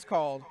graduate's name is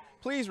called,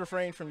 please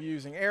refrain from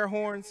using air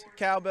horns,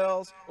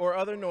 cowbells, or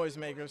other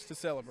noisemakers to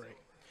celebrate.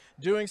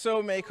 Doing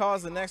so may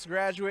cause the next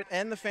graduate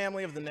and the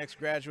family of the next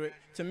graduate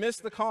to miss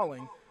the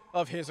calling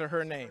of his or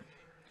her name.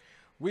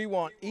 We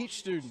want each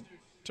student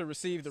to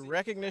receive the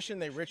recognition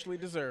they richly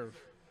deserve.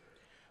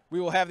 We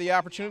will have the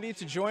opportunity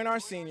to join our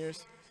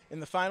seniors in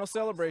the final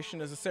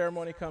celebration as the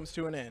ceremony comes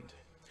to an end.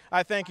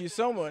 I thank you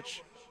so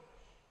much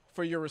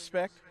for your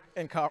respect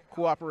and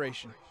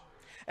cooperation.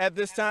 At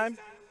this time,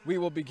 we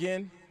will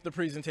begin the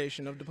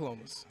presentation of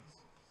diplomas.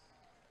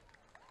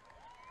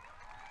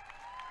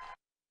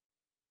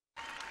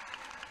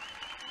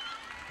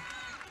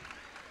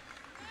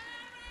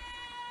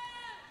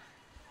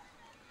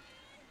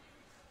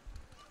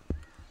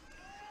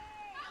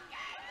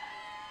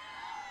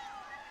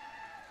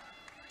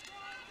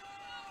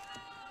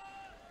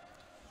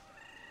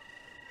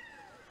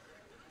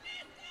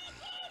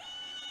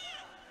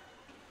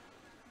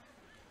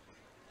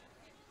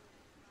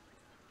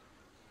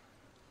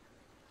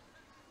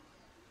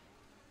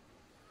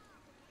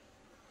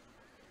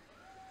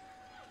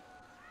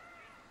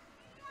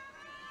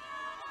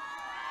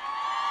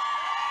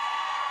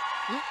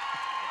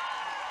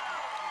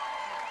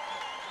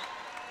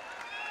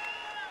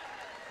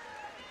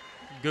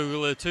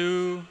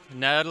 Gugulatu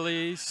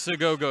Natalie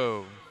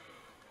Sigogo.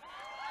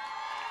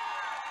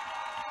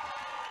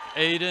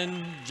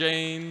 Aiden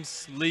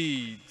James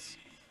Leeds.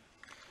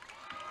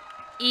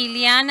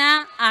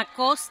 Iliana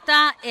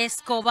Acosta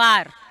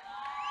Escobar.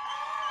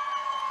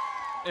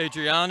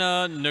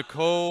 Adriana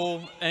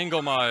Nicole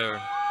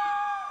Engelmeyer.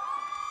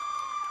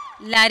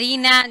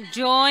 Larina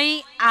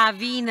Joy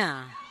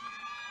Avina.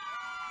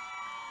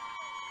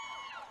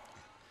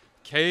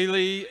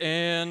 Kaylee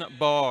Ann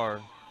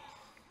Barr.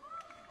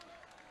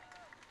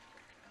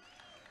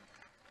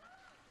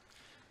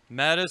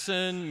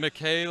 Madison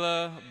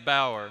Michaela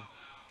Bauer.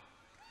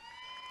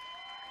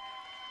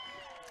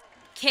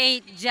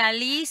 Kate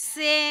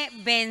Jalice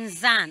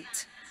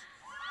Benzant.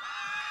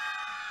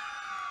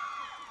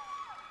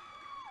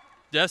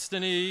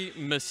 Destiny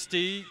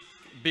Mystique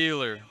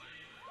Beeler.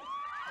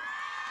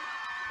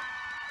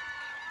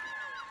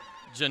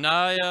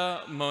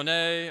 Janaya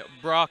Monet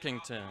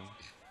Brockington.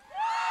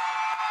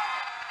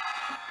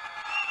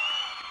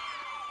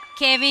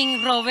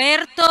 Kevin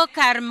Roberto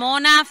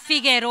Carmona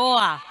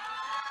Figueroa.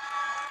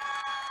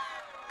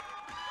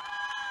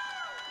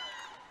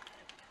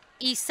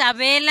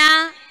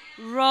 Isabela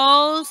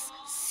Rose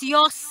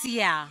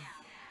Ciocia.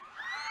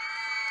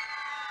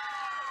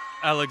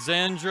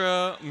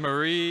 Alexandra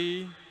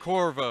Marie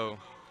Corvo.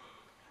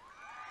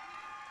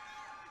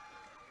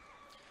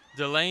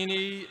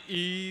 Delaney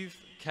Eve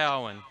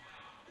Cowan.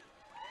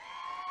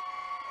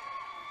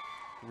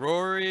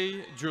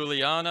 Rory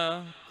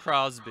Juliana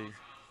Crosby.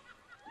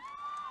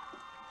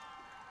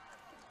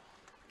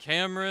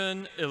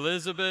 Cameron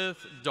Elizabeth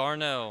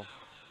Darnell.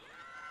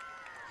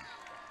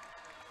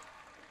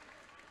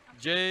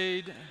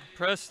 Jade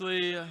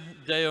Presley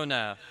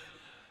Deonath.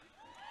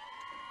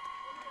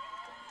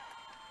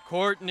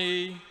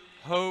 Courtney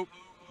Hope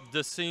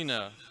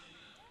Decina.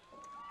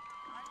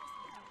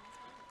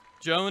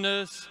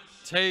 Jonas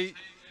Tate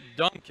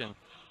Duncan.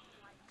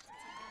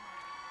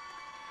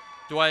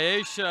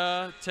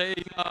 Dwaisha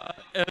Tama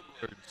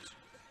Edwards.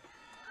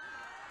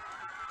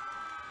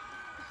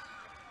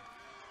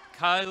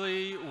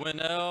 Kylie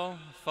Winnell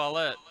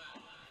Follett.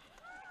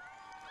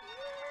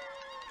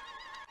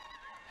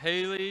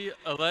 Haley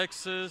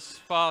Alexis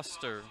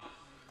Foster.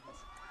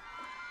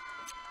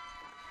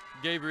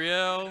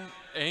 Gabrielle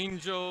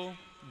Angel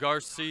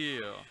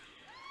Garcia.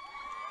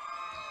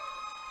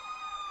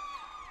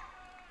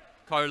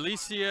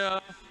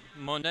 Carlicia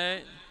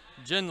Monet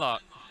Ginlock.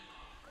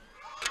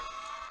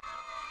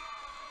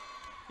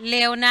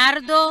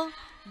 Leonardo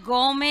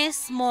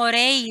Gómez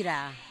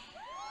Moreira.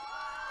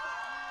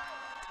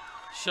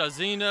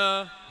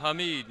 Shazina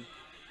Hamid.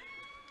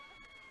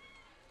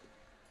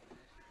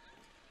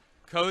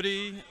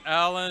 Cody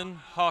Allen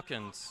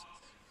Hawkins.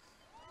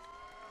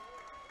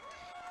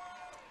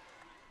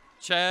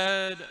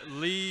 Chad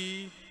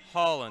Lee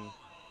Holland.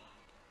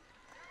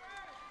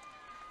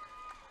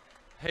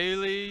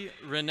 Haley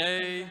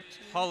Renee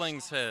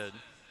Hollingshead.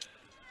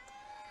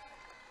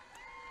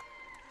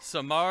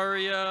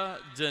 Samaria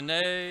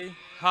Danae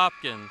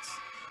Hopkins.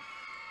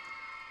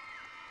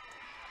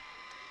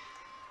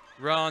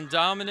 Ron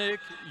Dominic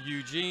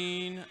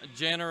Eugene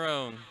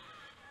Janarone.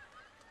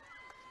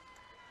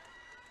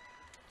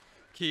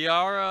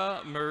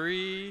 Kiara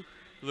Marie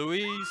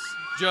Louise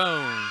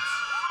Jones.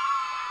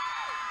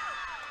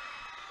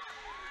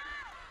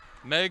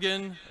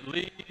 Megan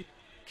Lee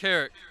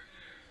Carrick.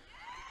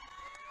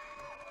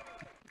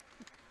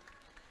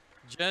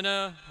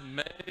 Jenna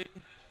May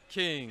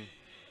King.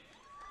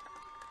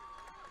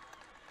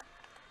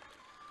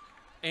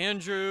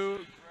 Andrew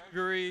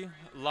Gregory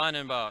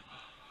Leinenbach.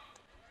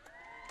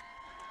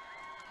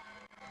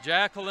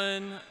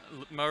 Jacqueline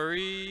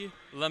Marie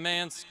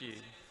Lemansky.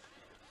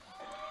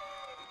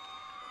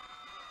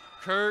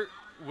 Kurt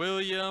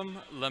William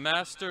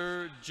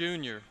Lemaster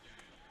Jr.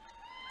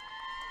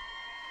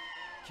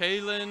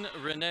 Kaylin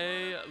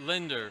Renee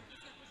Linder.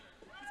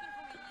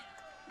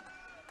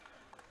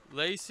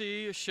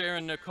 Lacey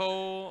Sharon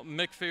Nicole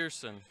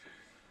McPherson.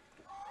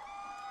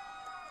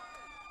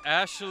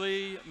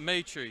 Ashley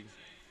Maitre.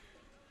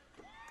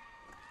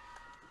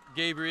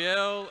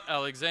 Gabrielle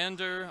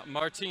Alexander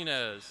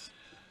Martinez.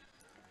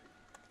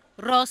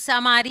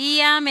 Rosa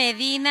María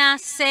Medina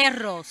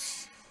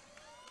Cerros.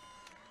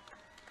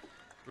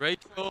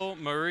 Rachel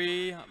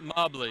Marie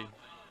Mobley.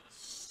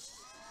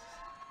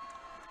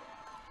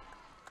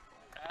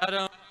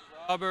 Adam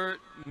Robert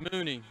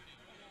Mooney.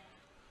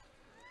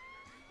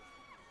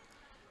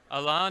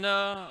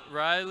 Alana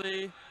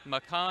Riley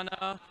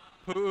Makana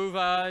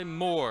Puuvai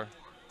Moore.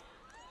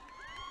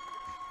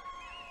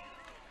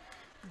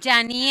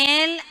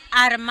 Janiel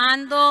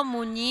Armando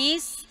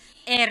Muñiz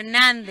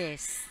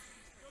Hernández.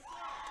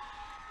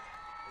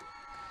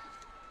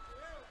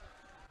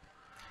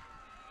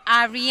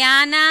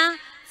 Ariana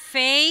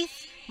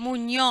Faith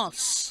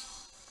Muñoz.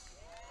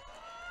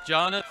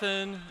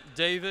 Jonathan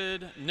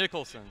David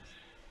Nicholson.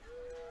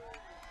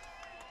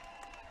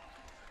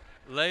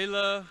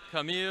 Layla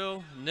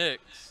Camille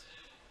Nix.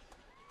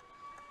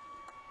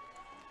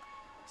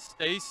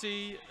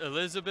 Stacy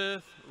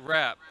Elizabeth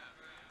Rapp.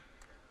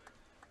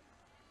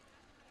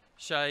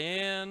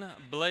 Cheyenne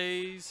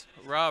Blaze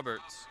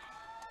Roberts.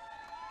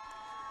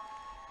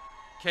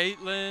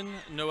 Caitlin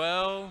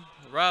Noel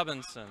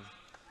Robinson.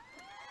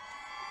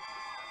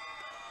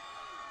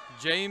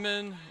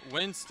 Jamin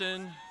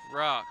Winston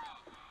Rock.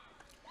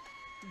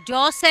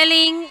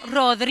 Jocelyn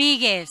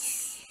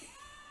Rodriguez.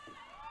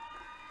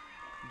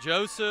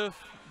 Joseph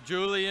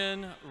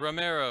Julian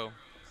Romero.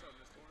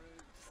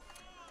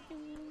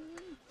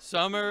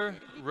 Summer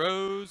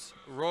Rose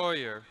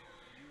Royer.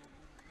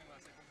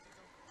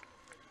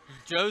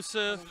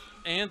 Joseph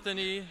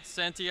Anthony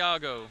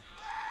Santiago.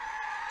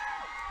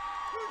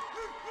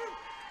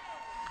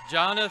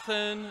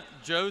 Jonathan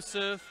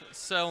Joseph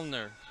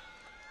Selner.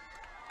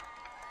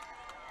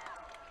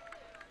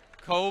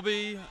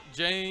 Colby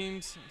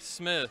James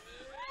Smith.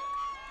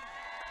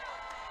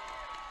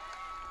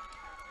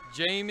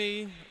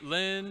 Jamie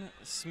Lynn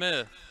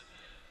Smith.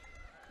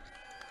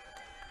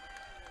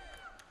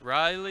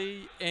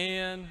 Riley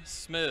Ann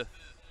Smith.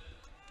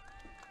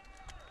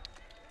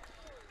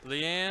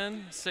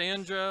 Leanne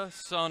Sandra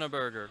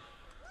Sonneberger.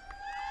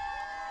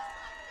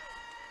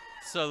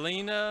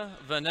 Selena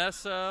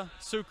Vanessa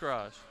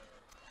Sukraj.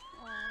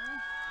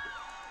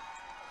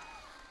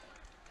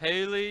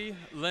 Haley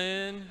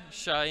Lynn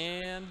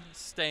Cheyenne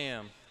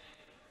Stam.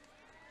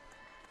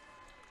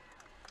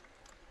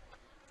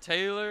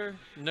 Taylor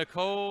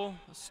Nicole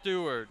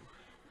Stewart.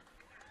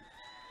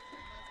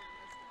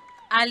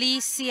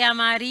 Alicia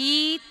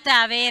Marie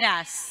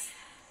Taveras.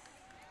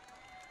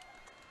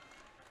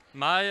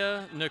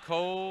 Maya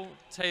Nicole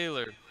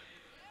Taylor.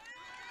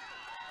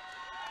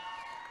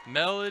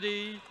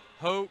 Melody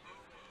Hope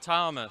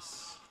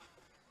Thomas.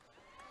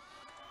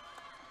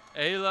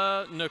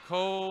 Ayla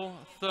Nicole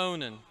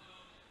Thonen.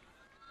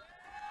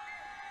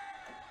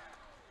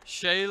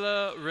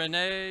 Shayla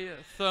Renee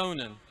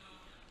Thonen.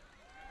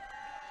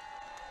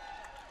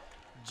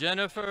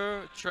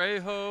 Jennifer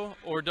Trejo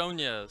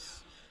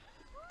Ordonez.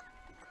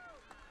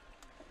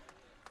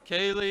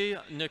 Kaylee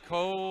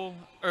Nicole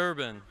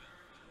Urban.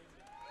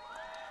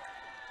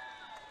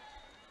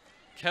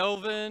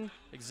 Kelvin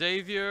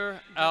Xavier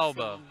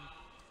Alba.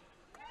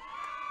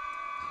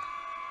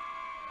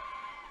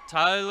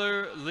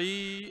 Tyler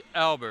Lee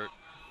Albert.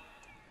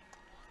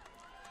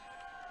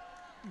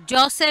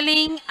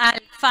 Jocelyn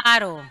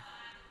Alfaro.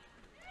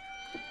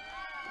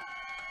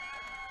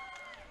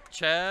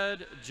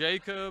 Chad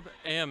Jacob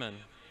Ammon.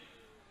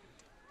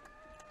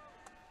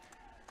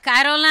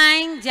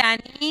 Caroline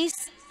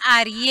Janice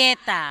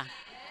Arieta.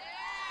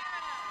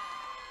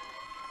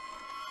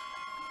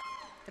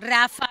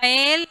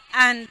 Rafael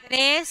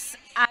Andrés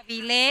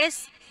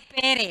Avilés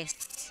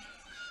Pérez.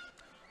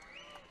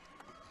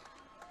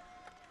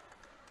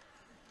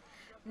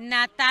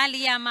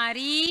 Natalia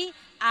Marie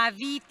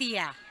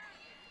Avitia.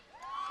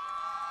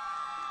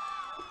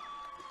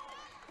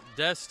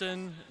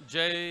 Destin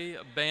J.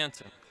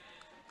 Banton.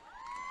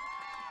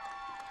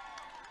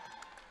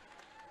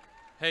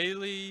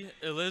 Haley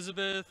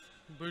Elizabeth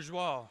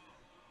Bourgeois.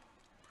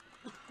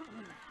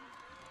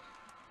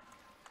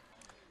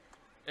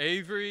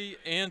 Avery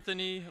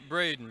Anthony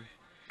Braden.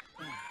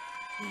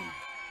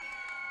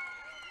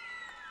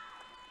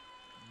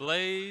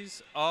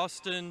 Blaze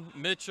Austin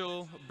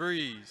Mitchell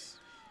Breeze.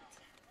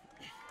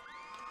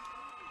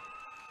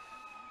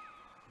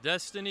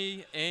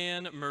 Destiny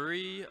Ann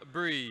Marie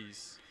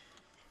Breeze.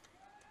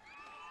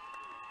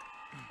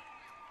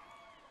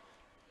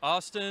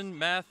 Austin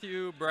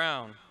Matthew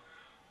Brown.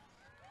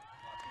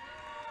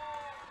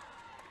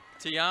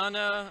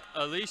 Tiana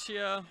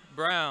Alicia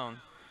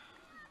Brown.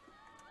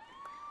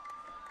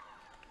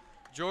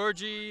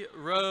 Georgie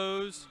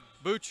Rose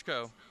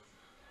Buchko.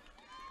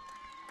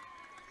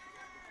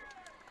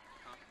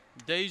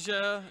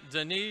 Deja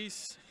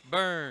Denise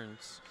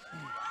Burns.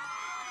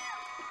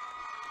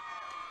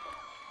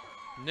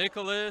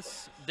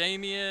 Nicholas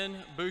Damian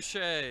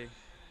Boucher.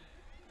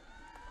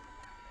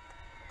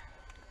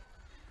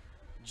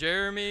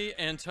 Jeremy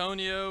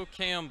Antonio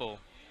Campbell.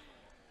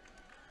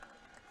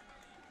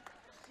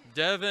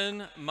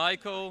 Devin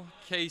Michael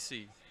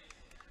Casey.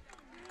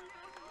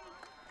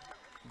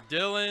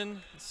 Dylan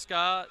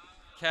Scott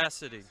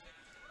Cassidy.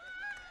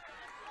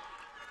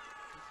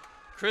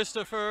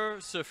 Christopher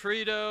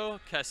Sofrito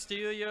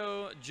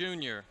Castillo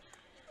Jr.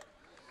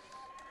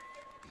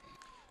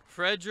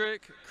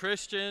 Frederick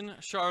Christian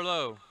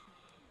Charlot.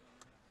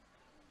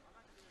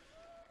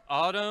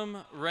 Autumn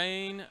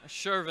Rain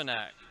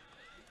Shervanack.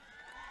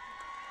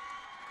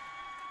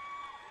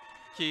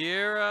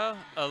 Kiera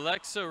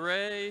Alexa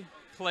Ray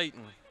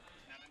Clayton.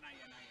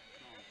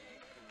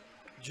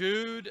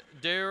 Jude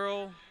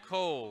Darrell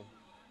Cole.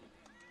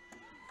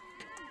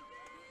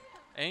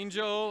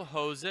 Angel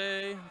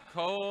Jose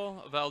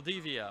Cole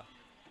Valdivia.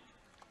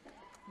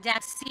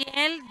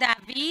 Yaciel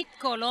David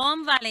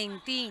Colón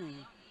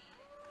Valentín.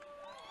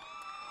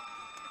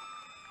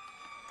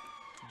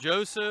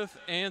 Joseph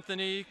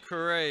Anthony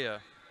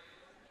Correa.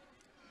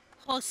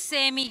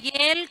 José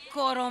Miguel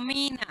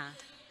Coromina.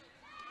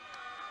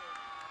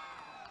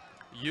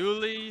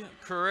 Yuli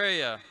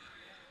Correa.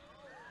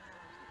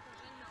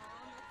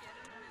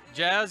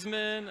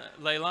 Jasmine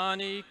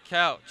Leilani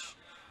Couch.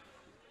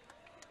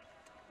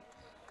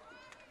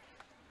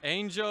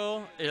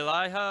 Angel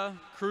Elijah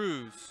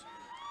Cruz.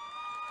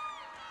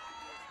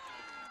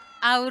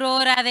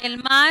 Aurora del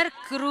Mar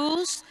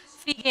Cruz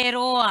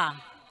Figueroa.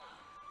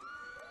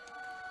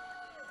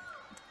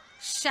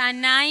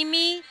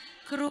 Shanaimi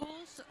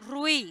Cruz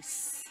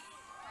Ruiz.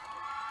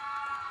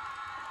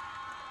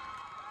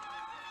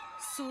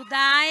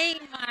 Sudai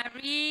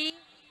Marie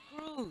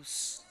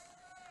Cruz.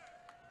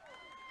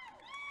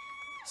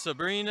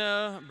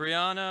 Sabrina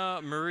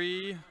Brianna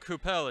Marie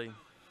Cupelli.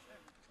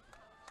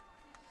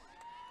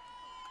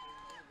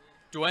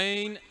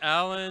 Dwayne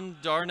Allen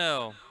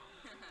Darnell.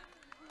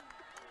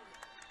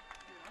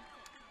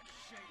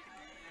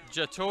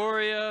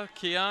 Jatoria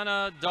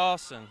Kiana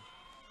Dawson.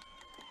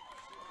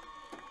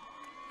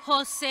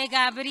 José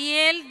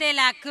Gabriel de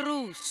la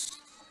Cruz.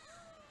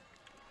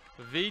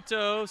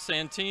 Vito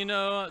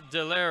Santino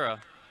Delera.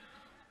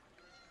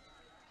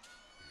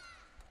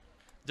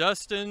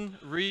 Dustin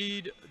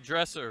Reed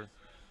Dresser.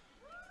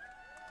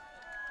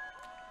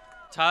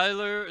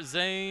 Tyler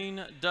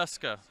Zane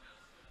Duska.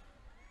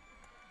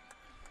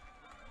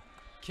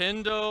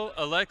 Kendall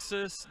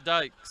Alexis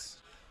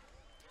Dykes.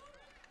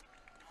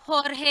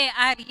 Jorge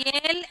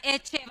Ariel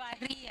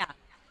Echevarría.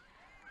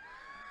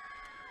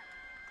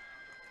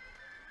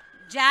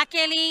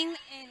 Jacqueline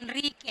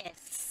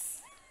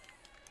Enriquez.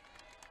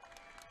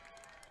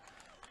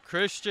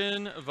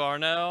 Christian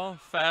Varnell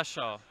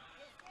Fashaw.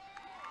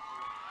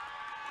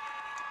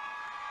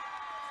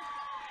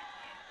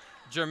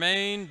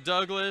 Jermaine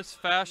Douglas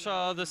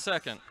Fashaw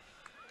II.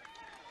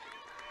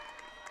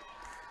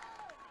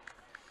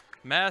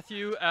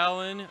 Matthew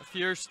Allen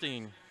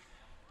Fierstein.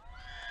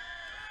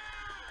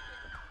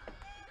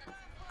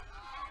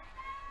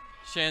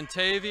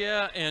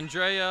 Shantavia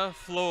Andrea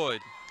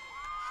Floyd.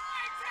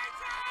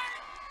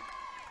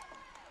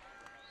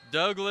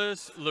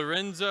 Douglas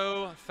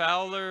Lorenzo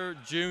Fowler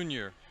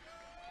Jr.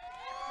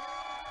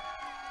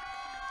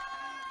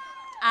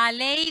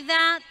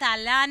 Aleida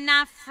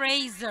Talana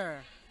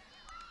Fraser.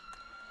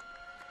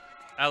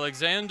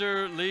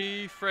 Alexander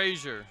Lee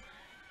Frazier.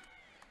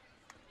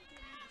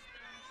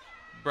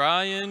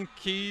 Brian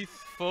Keith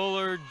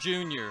Fuller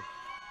Jr.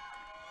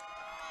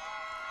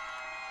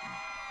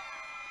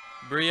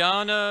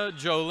 Brianna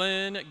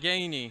Jolynn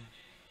Gainey.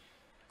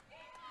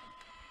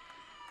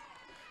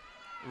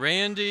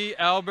 Randy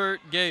Albert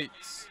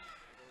Gates.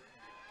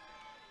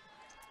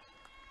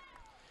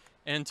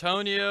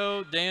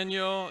 Antonio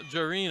Daniel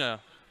Jarina.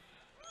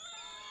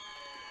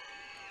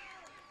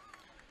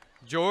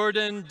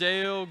 Jordan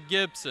Dale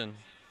Gibson.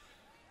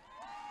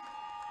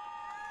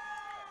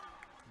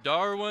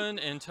 Darwin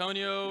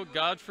Antonio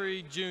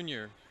Godfrey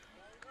Jr.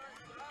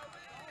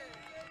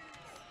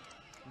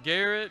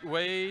 Garrett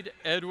Wade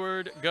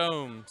Edward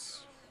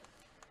Gomes.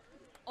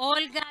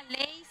 Olga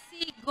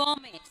Lacey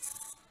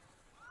Gómez.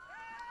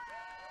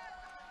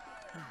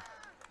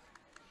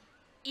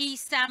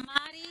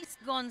 Isamaris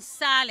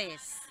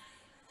González.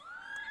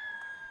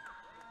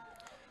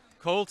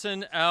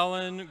 Colton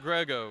Allen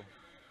Grego.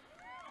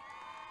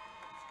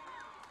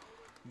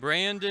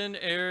 Brandon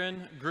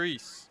Aaron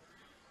Grease.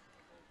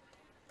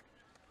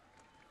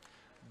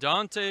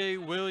 Dante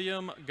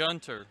William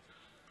Gunter.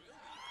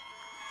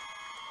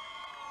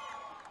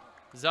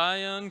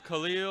 Zion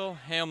Khalil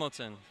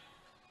Hamilton.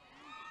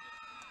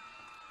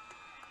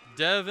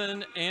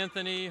 Devin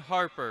Anthony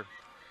Harper.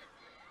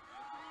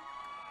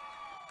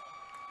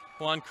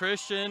 Juan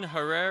Christian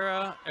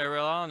Herrera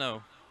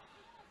Arellano.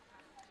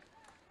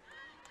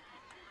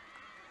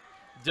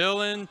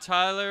 Dylan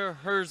Tyler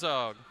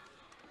Herzog.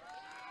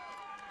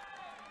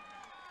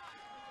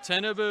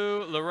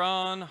 Tenebu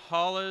Laron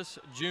Hollis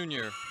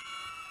Jr.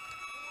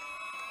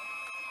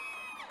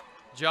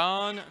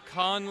 John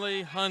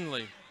Conley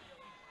Hunley.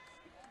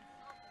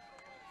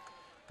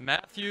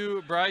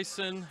 Matthew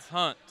Bryson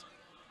Hunt.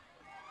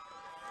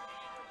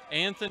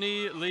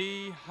 Anthony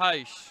Lee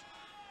Heish.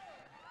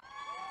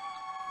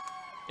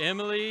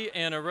 Emily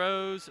Anna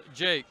Rose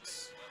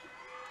Jakes.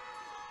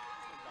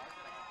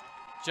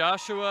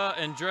 Joshua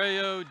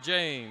Andreo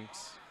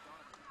James.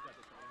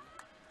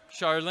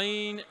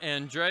 Charlene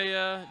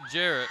Andrea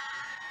Jarrett.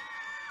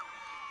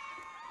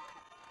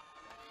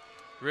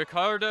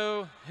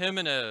 Ricardo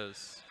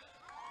Jimenez.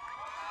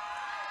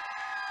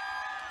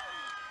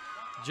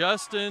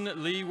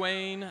 Justin Lee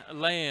Wayne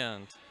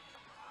Land.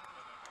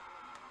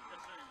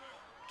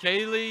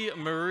 Kaylee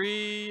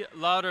Marie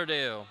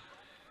Lauderdale.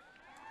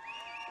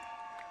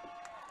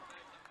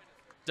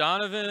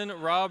 Donovan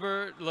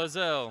Robert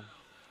Lazelle.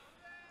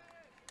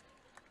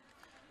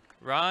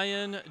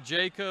 Ryan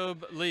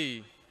Jacob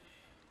Lee.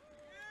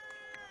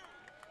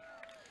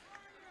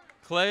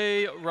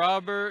 Clay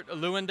Robert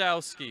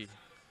Lewandowski.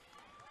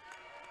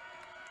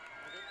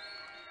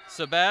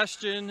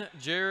 Sebastian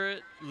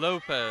Jarrett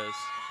Lopez.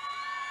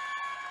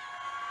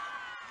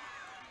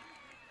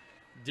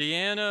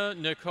 Deanna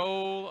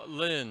Nicole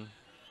Lynn.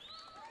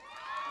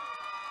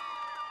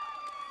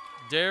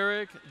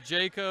 Derek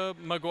Jacob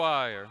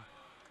McGuire.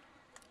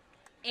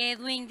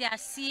 Edwin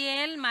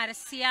Yaciel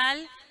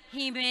Marcial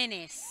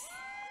Jiménez.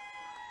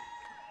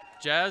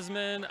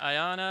 Jasmine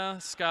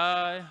Ayana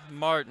Sky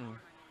Martin.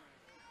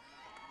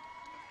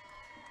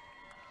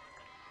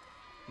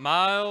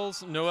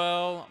 Miles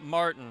Noel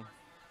Martin.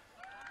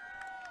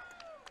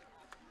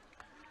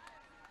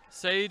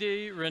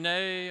 Sadie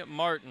Renee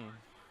Martin.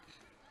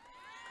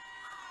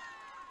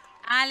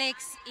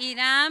 Alex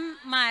Iram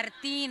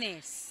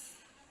Martinez.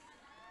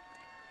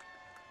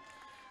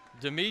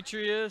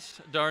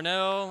 Demetrius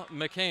Darnell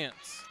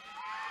McCants.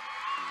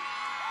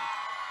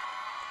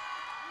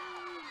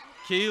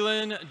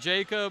 Keelan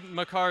Jacob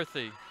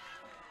McCarthy.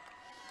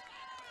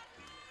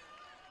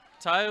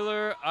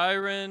 Tyler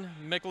Iron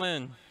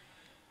McLinn.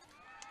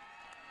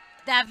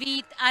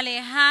 David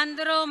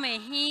Alejandro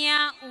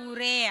Mejia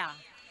Urea.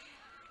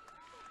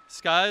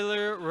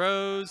 Skylar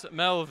Rose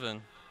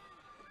Melvin.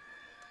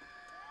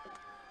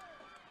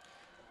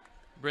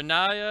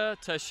 Brenaya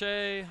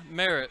Tashay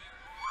Merritt.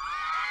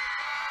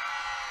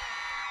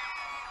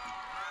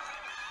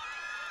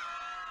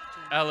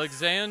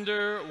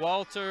 Alexander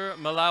Walter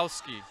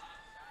Malowski.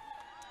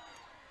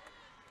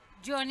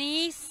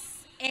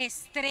 Jonis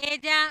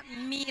Estrella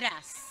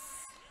Miras.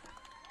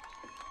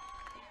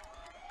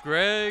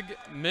 Greg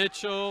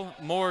Mitchell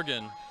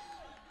Morgan.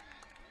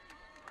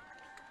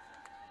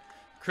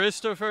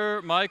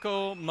 Christopher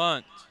Michael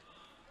Munt.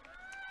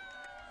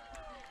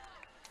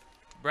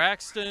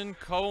 Braxton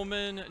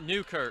Coleman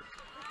Newkirk.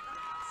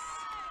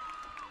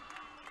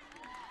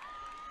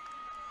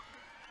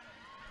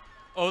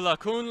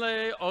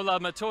 Olakunle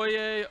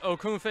Olamatoye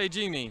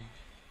Okunfejimi.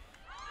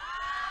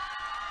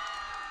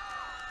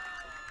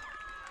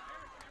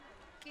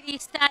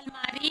 Cristal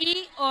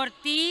Marie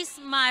Ortiz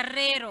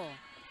Marrero.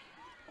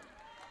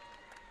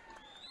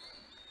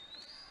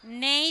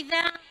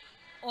 Neida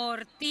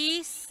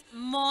Ortiz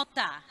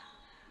Mota.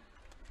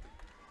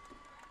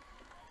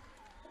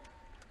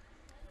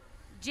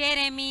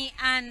 Jeremy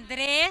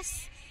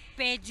Andrés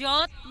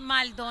Peyot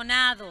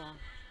Maldonado.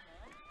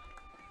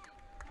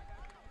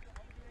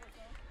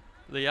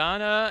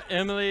 Liana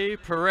Emily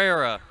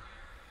Pereira.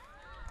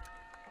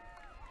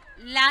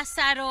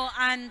 Lázaro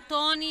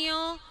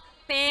Antonio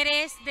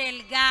Pérez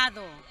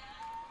Delgado.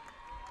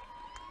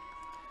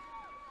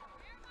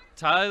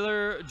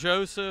 Tyler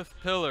Joseph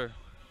Pillar.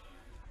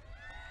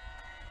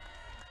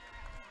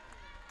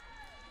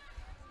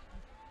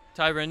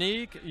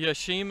 Tyranique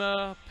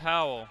Yashima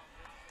Powell.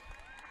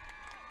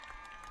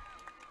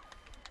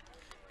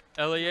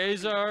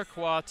 Eleazar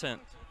Quatent.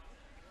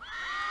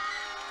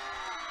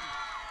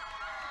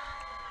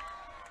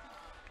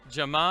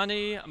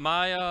 Jamani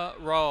Maya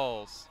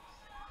Rawls.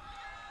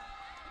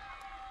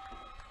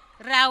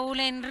 Raúl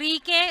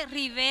Enrique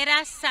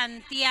Rivera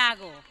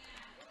Santiago.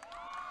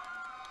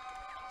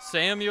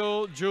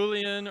 Samuel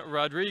Julian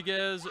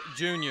Rodriguez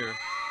Jr.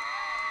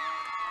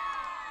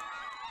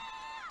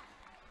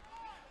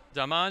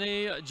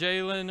 Damani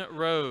Jalen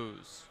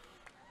Rose.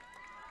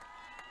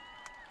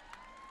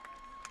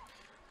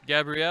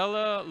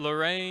 Gabriella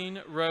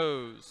Lorraine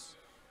Rose.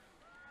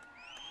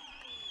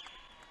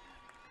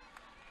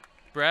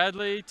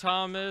 Bradley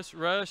Thomas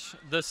Rush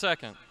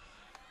II.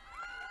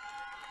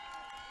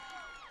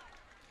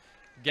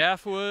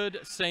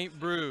 Gaffwood St.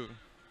 Brew.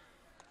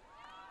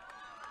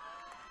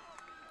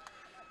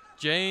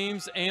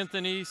 James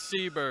Anthony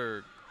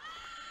Seberg.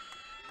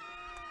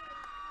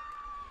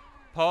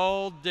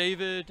 Paul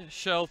David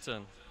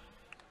Shelton.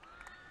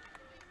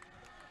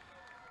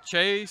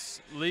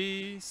 Chase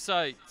Lee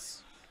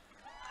Seitz.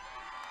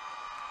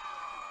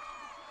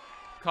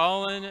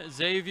 Colin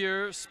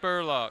Xavier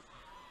Spurlock.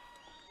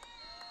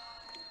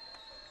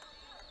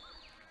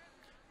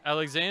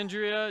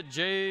 Alexandria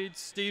Jade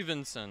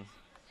Stevenson.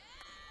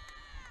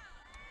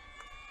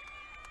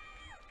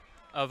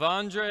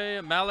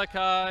 Avandre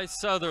Malachi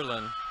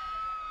Sutherland.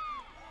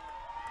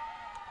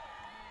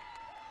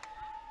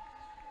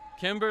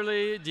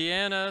 Kimberly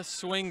Deanna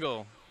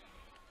Swingle.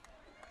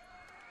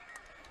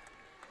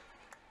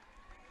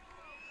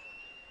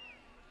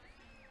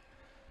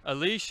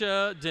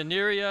 Alicia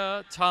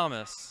Deniria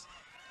Thomas.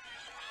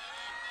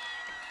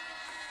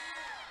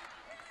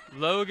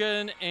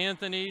 Logan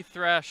Anthony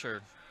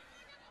Thrasher.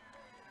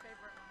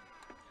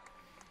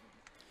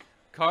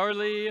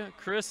 Carly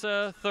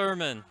Chrissa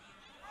Thurman.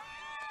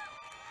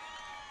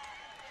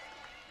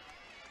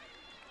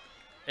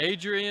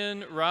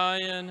 Adrian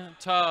Ryan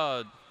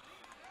Todd.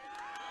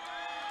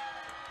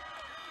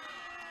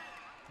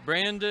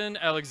 Brandon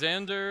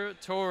Alexander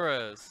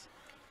Torres.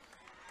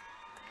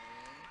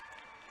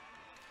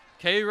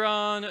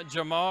 Kayron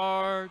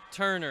Jamar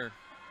Turner.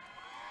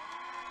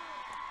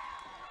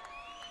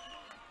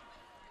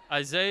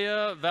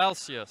 Isaiah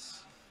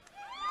Valsius.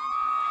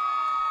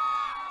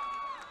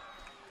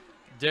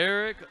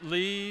 Derek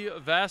Lee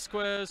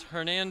Vasquez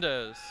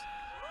Hernandez.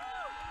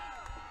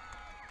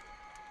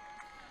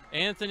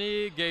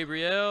 Anthony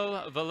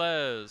Gabriel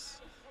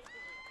Velez.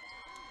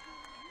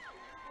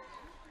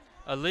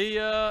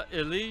 Aaliyah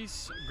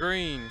Elise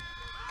Green.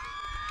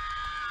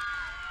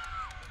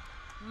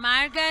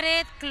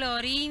 Margaret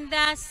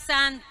Clorinda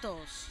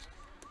Santos.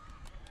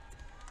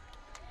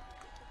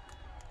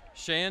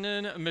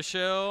 Shannon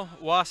Michelle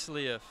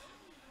Waslieff.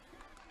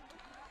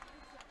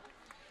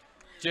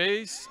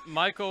 Jace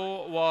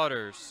Michael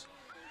Waters.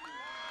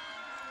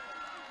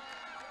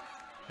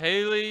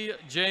 Haley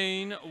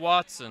Jane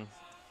Watson.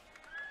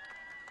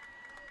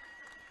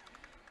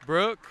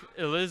 Brooke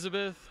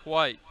Elizabeth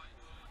White.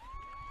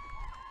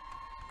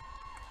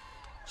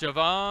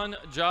 Javon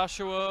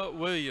Joshua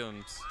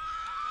Williams.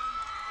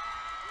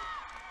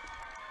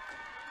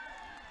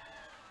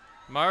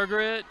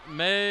 Margaret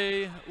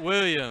May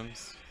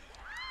Williams.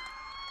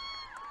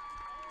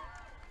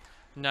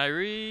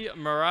 Nairi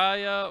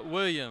Mariah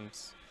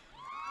Williams.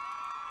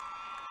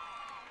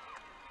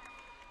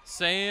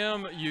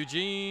 Sam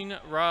Eugene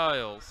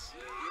Riles.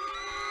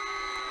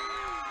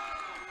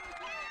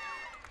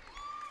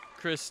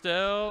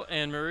 Christelle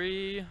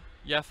Anne-Marie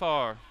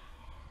Yafar.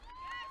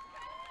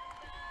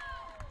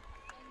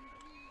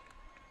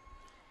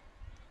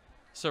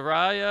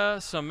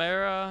 Saraya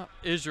Samara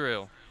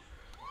Israel.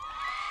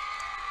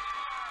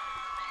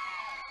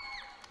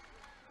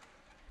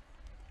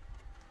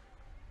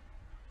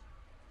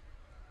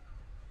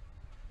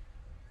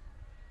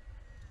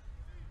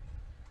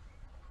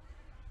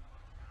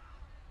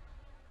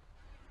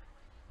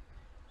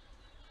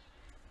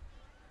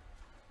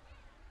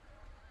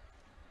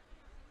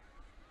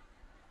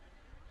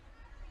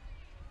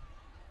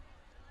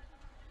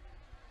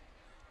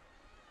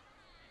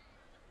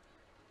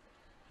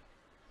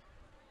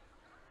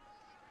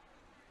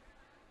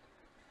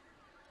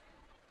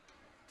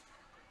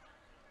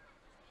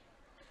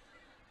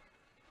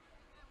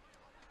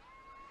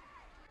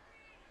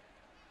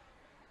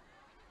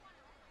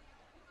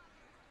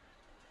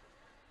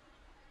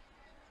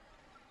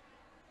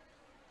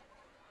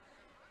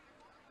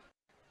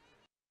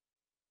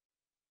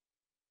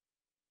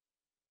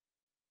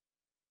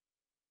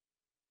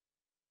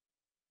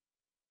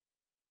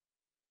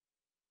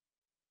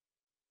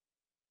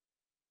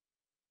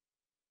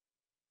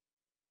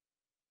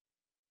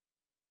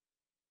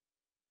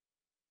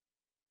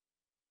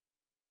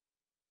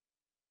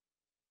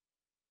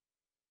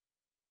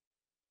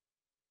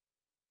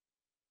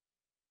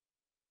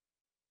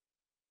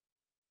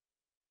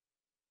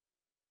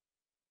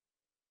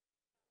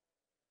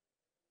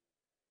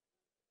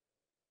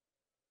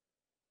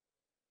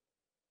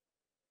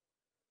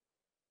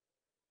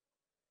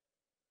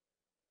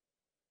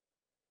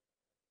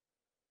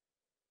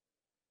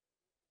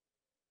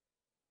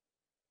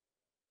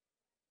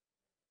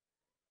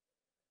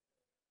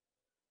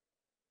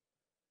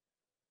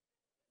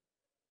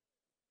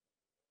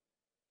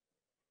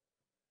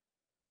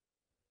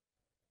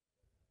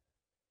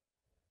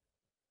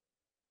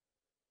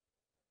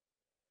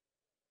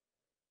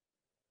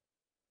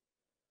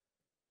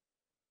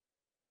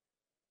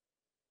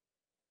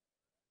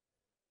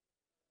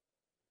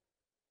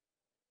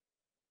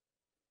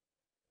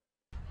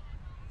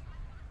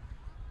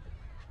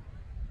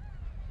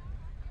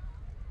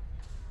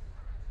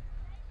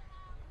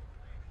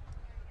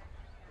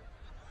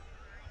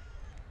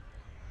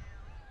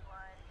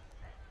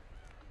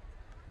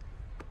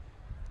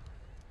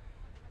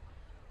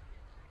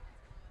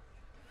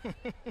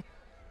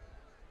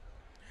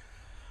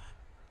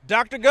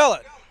 Dr.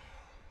 Gullett,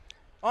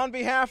 on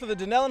behalf of the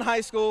Dunnellon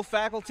High School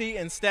faculty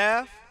and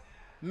staff,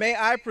 may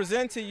I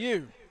present to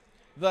you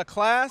the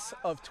class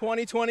of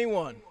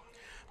 2021.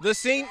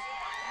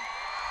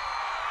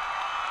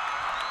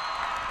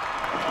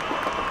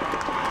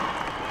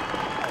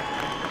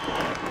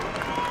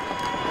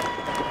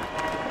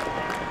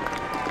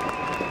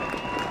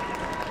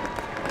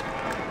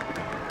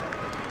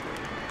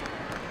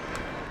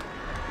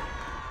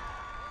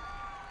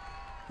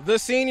 The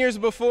seniors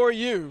before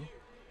you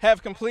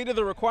have completed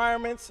the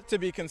requirements to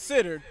be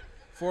considered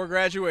for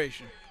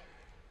graduation.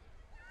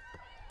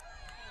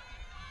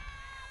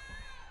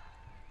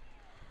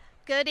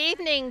 Good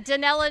evening,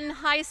 Dunnellon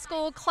High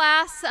School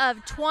class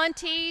of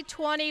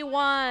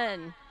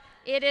 2021.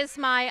 It is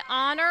my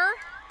honor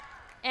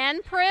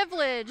and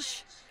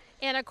privilege,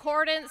 in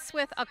accordance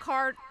with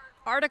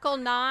Article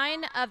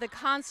 9 of the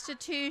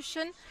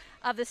Constitution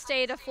of the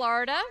State of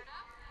Florida,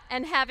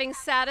 and having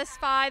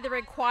satisfied the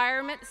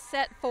requirements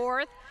set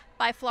forth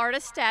by Florida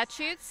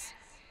statutes,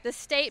 the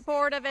State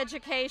Board of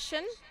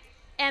Education,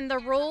 and the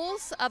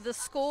rules of the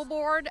School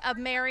Board of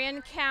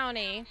Marion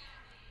County,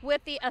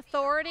 with the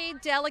authority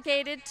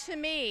delegated to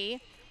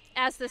me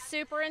as the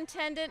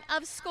Superintendent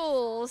of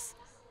Schools,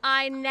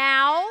 I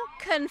now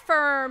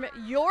confirm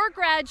your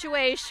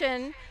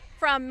graduation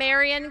from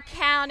Marion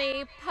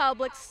County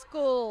Public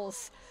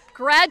Schools.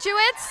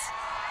 Graduates,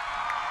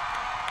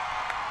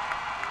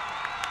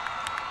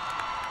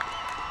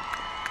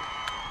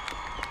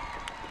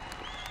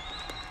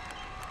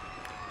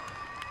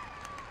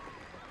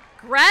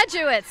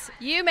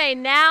 you may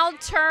now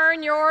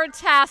turn your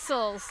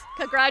tassels.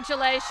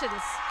 Congratulations.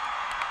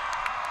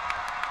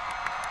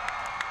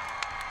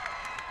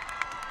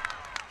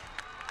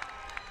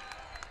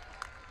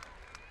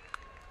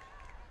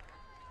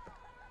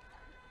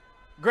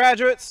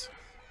 Graduates,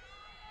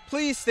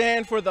 please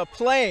stand for the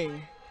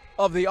playing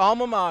of the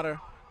alma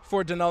mater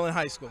for Dunnellon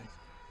High School.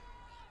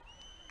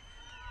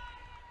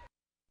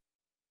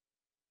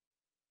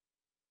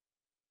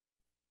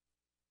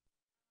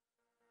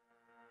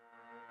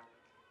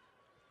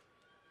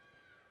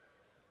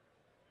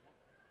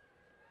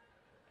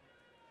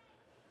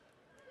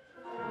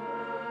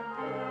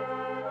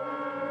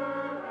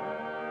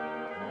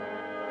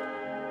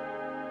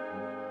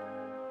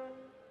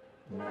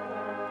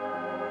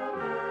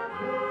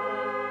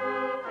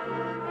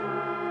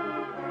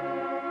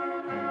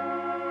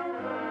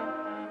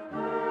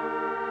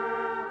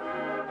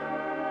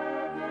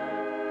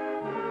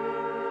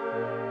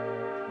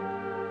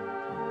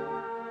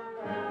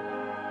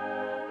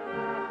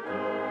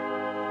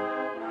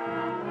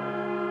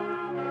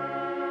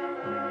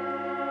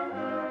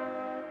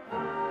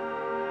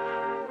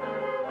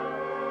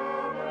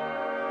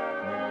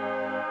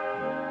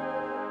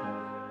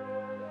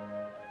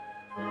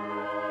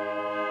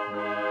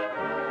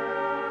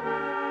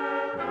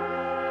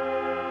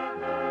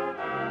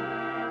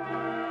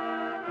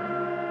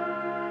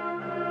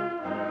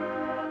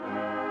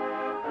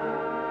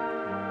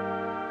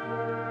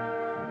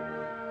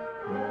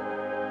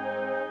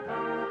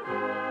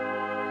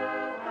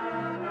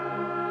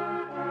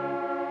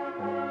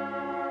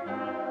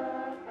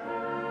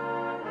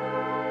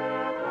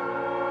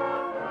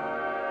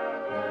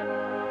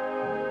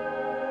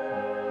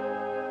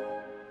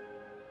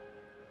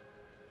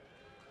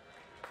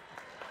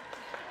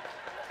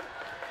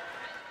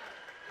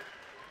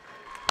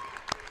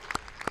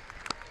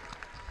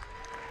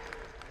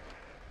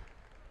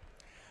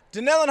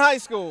 Dunnellon High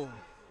School,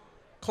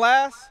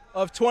 class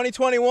of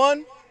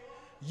 2021,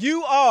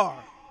 you are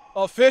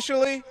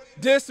officially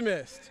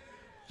dismissed.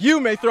 You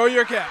may throw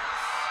your cap.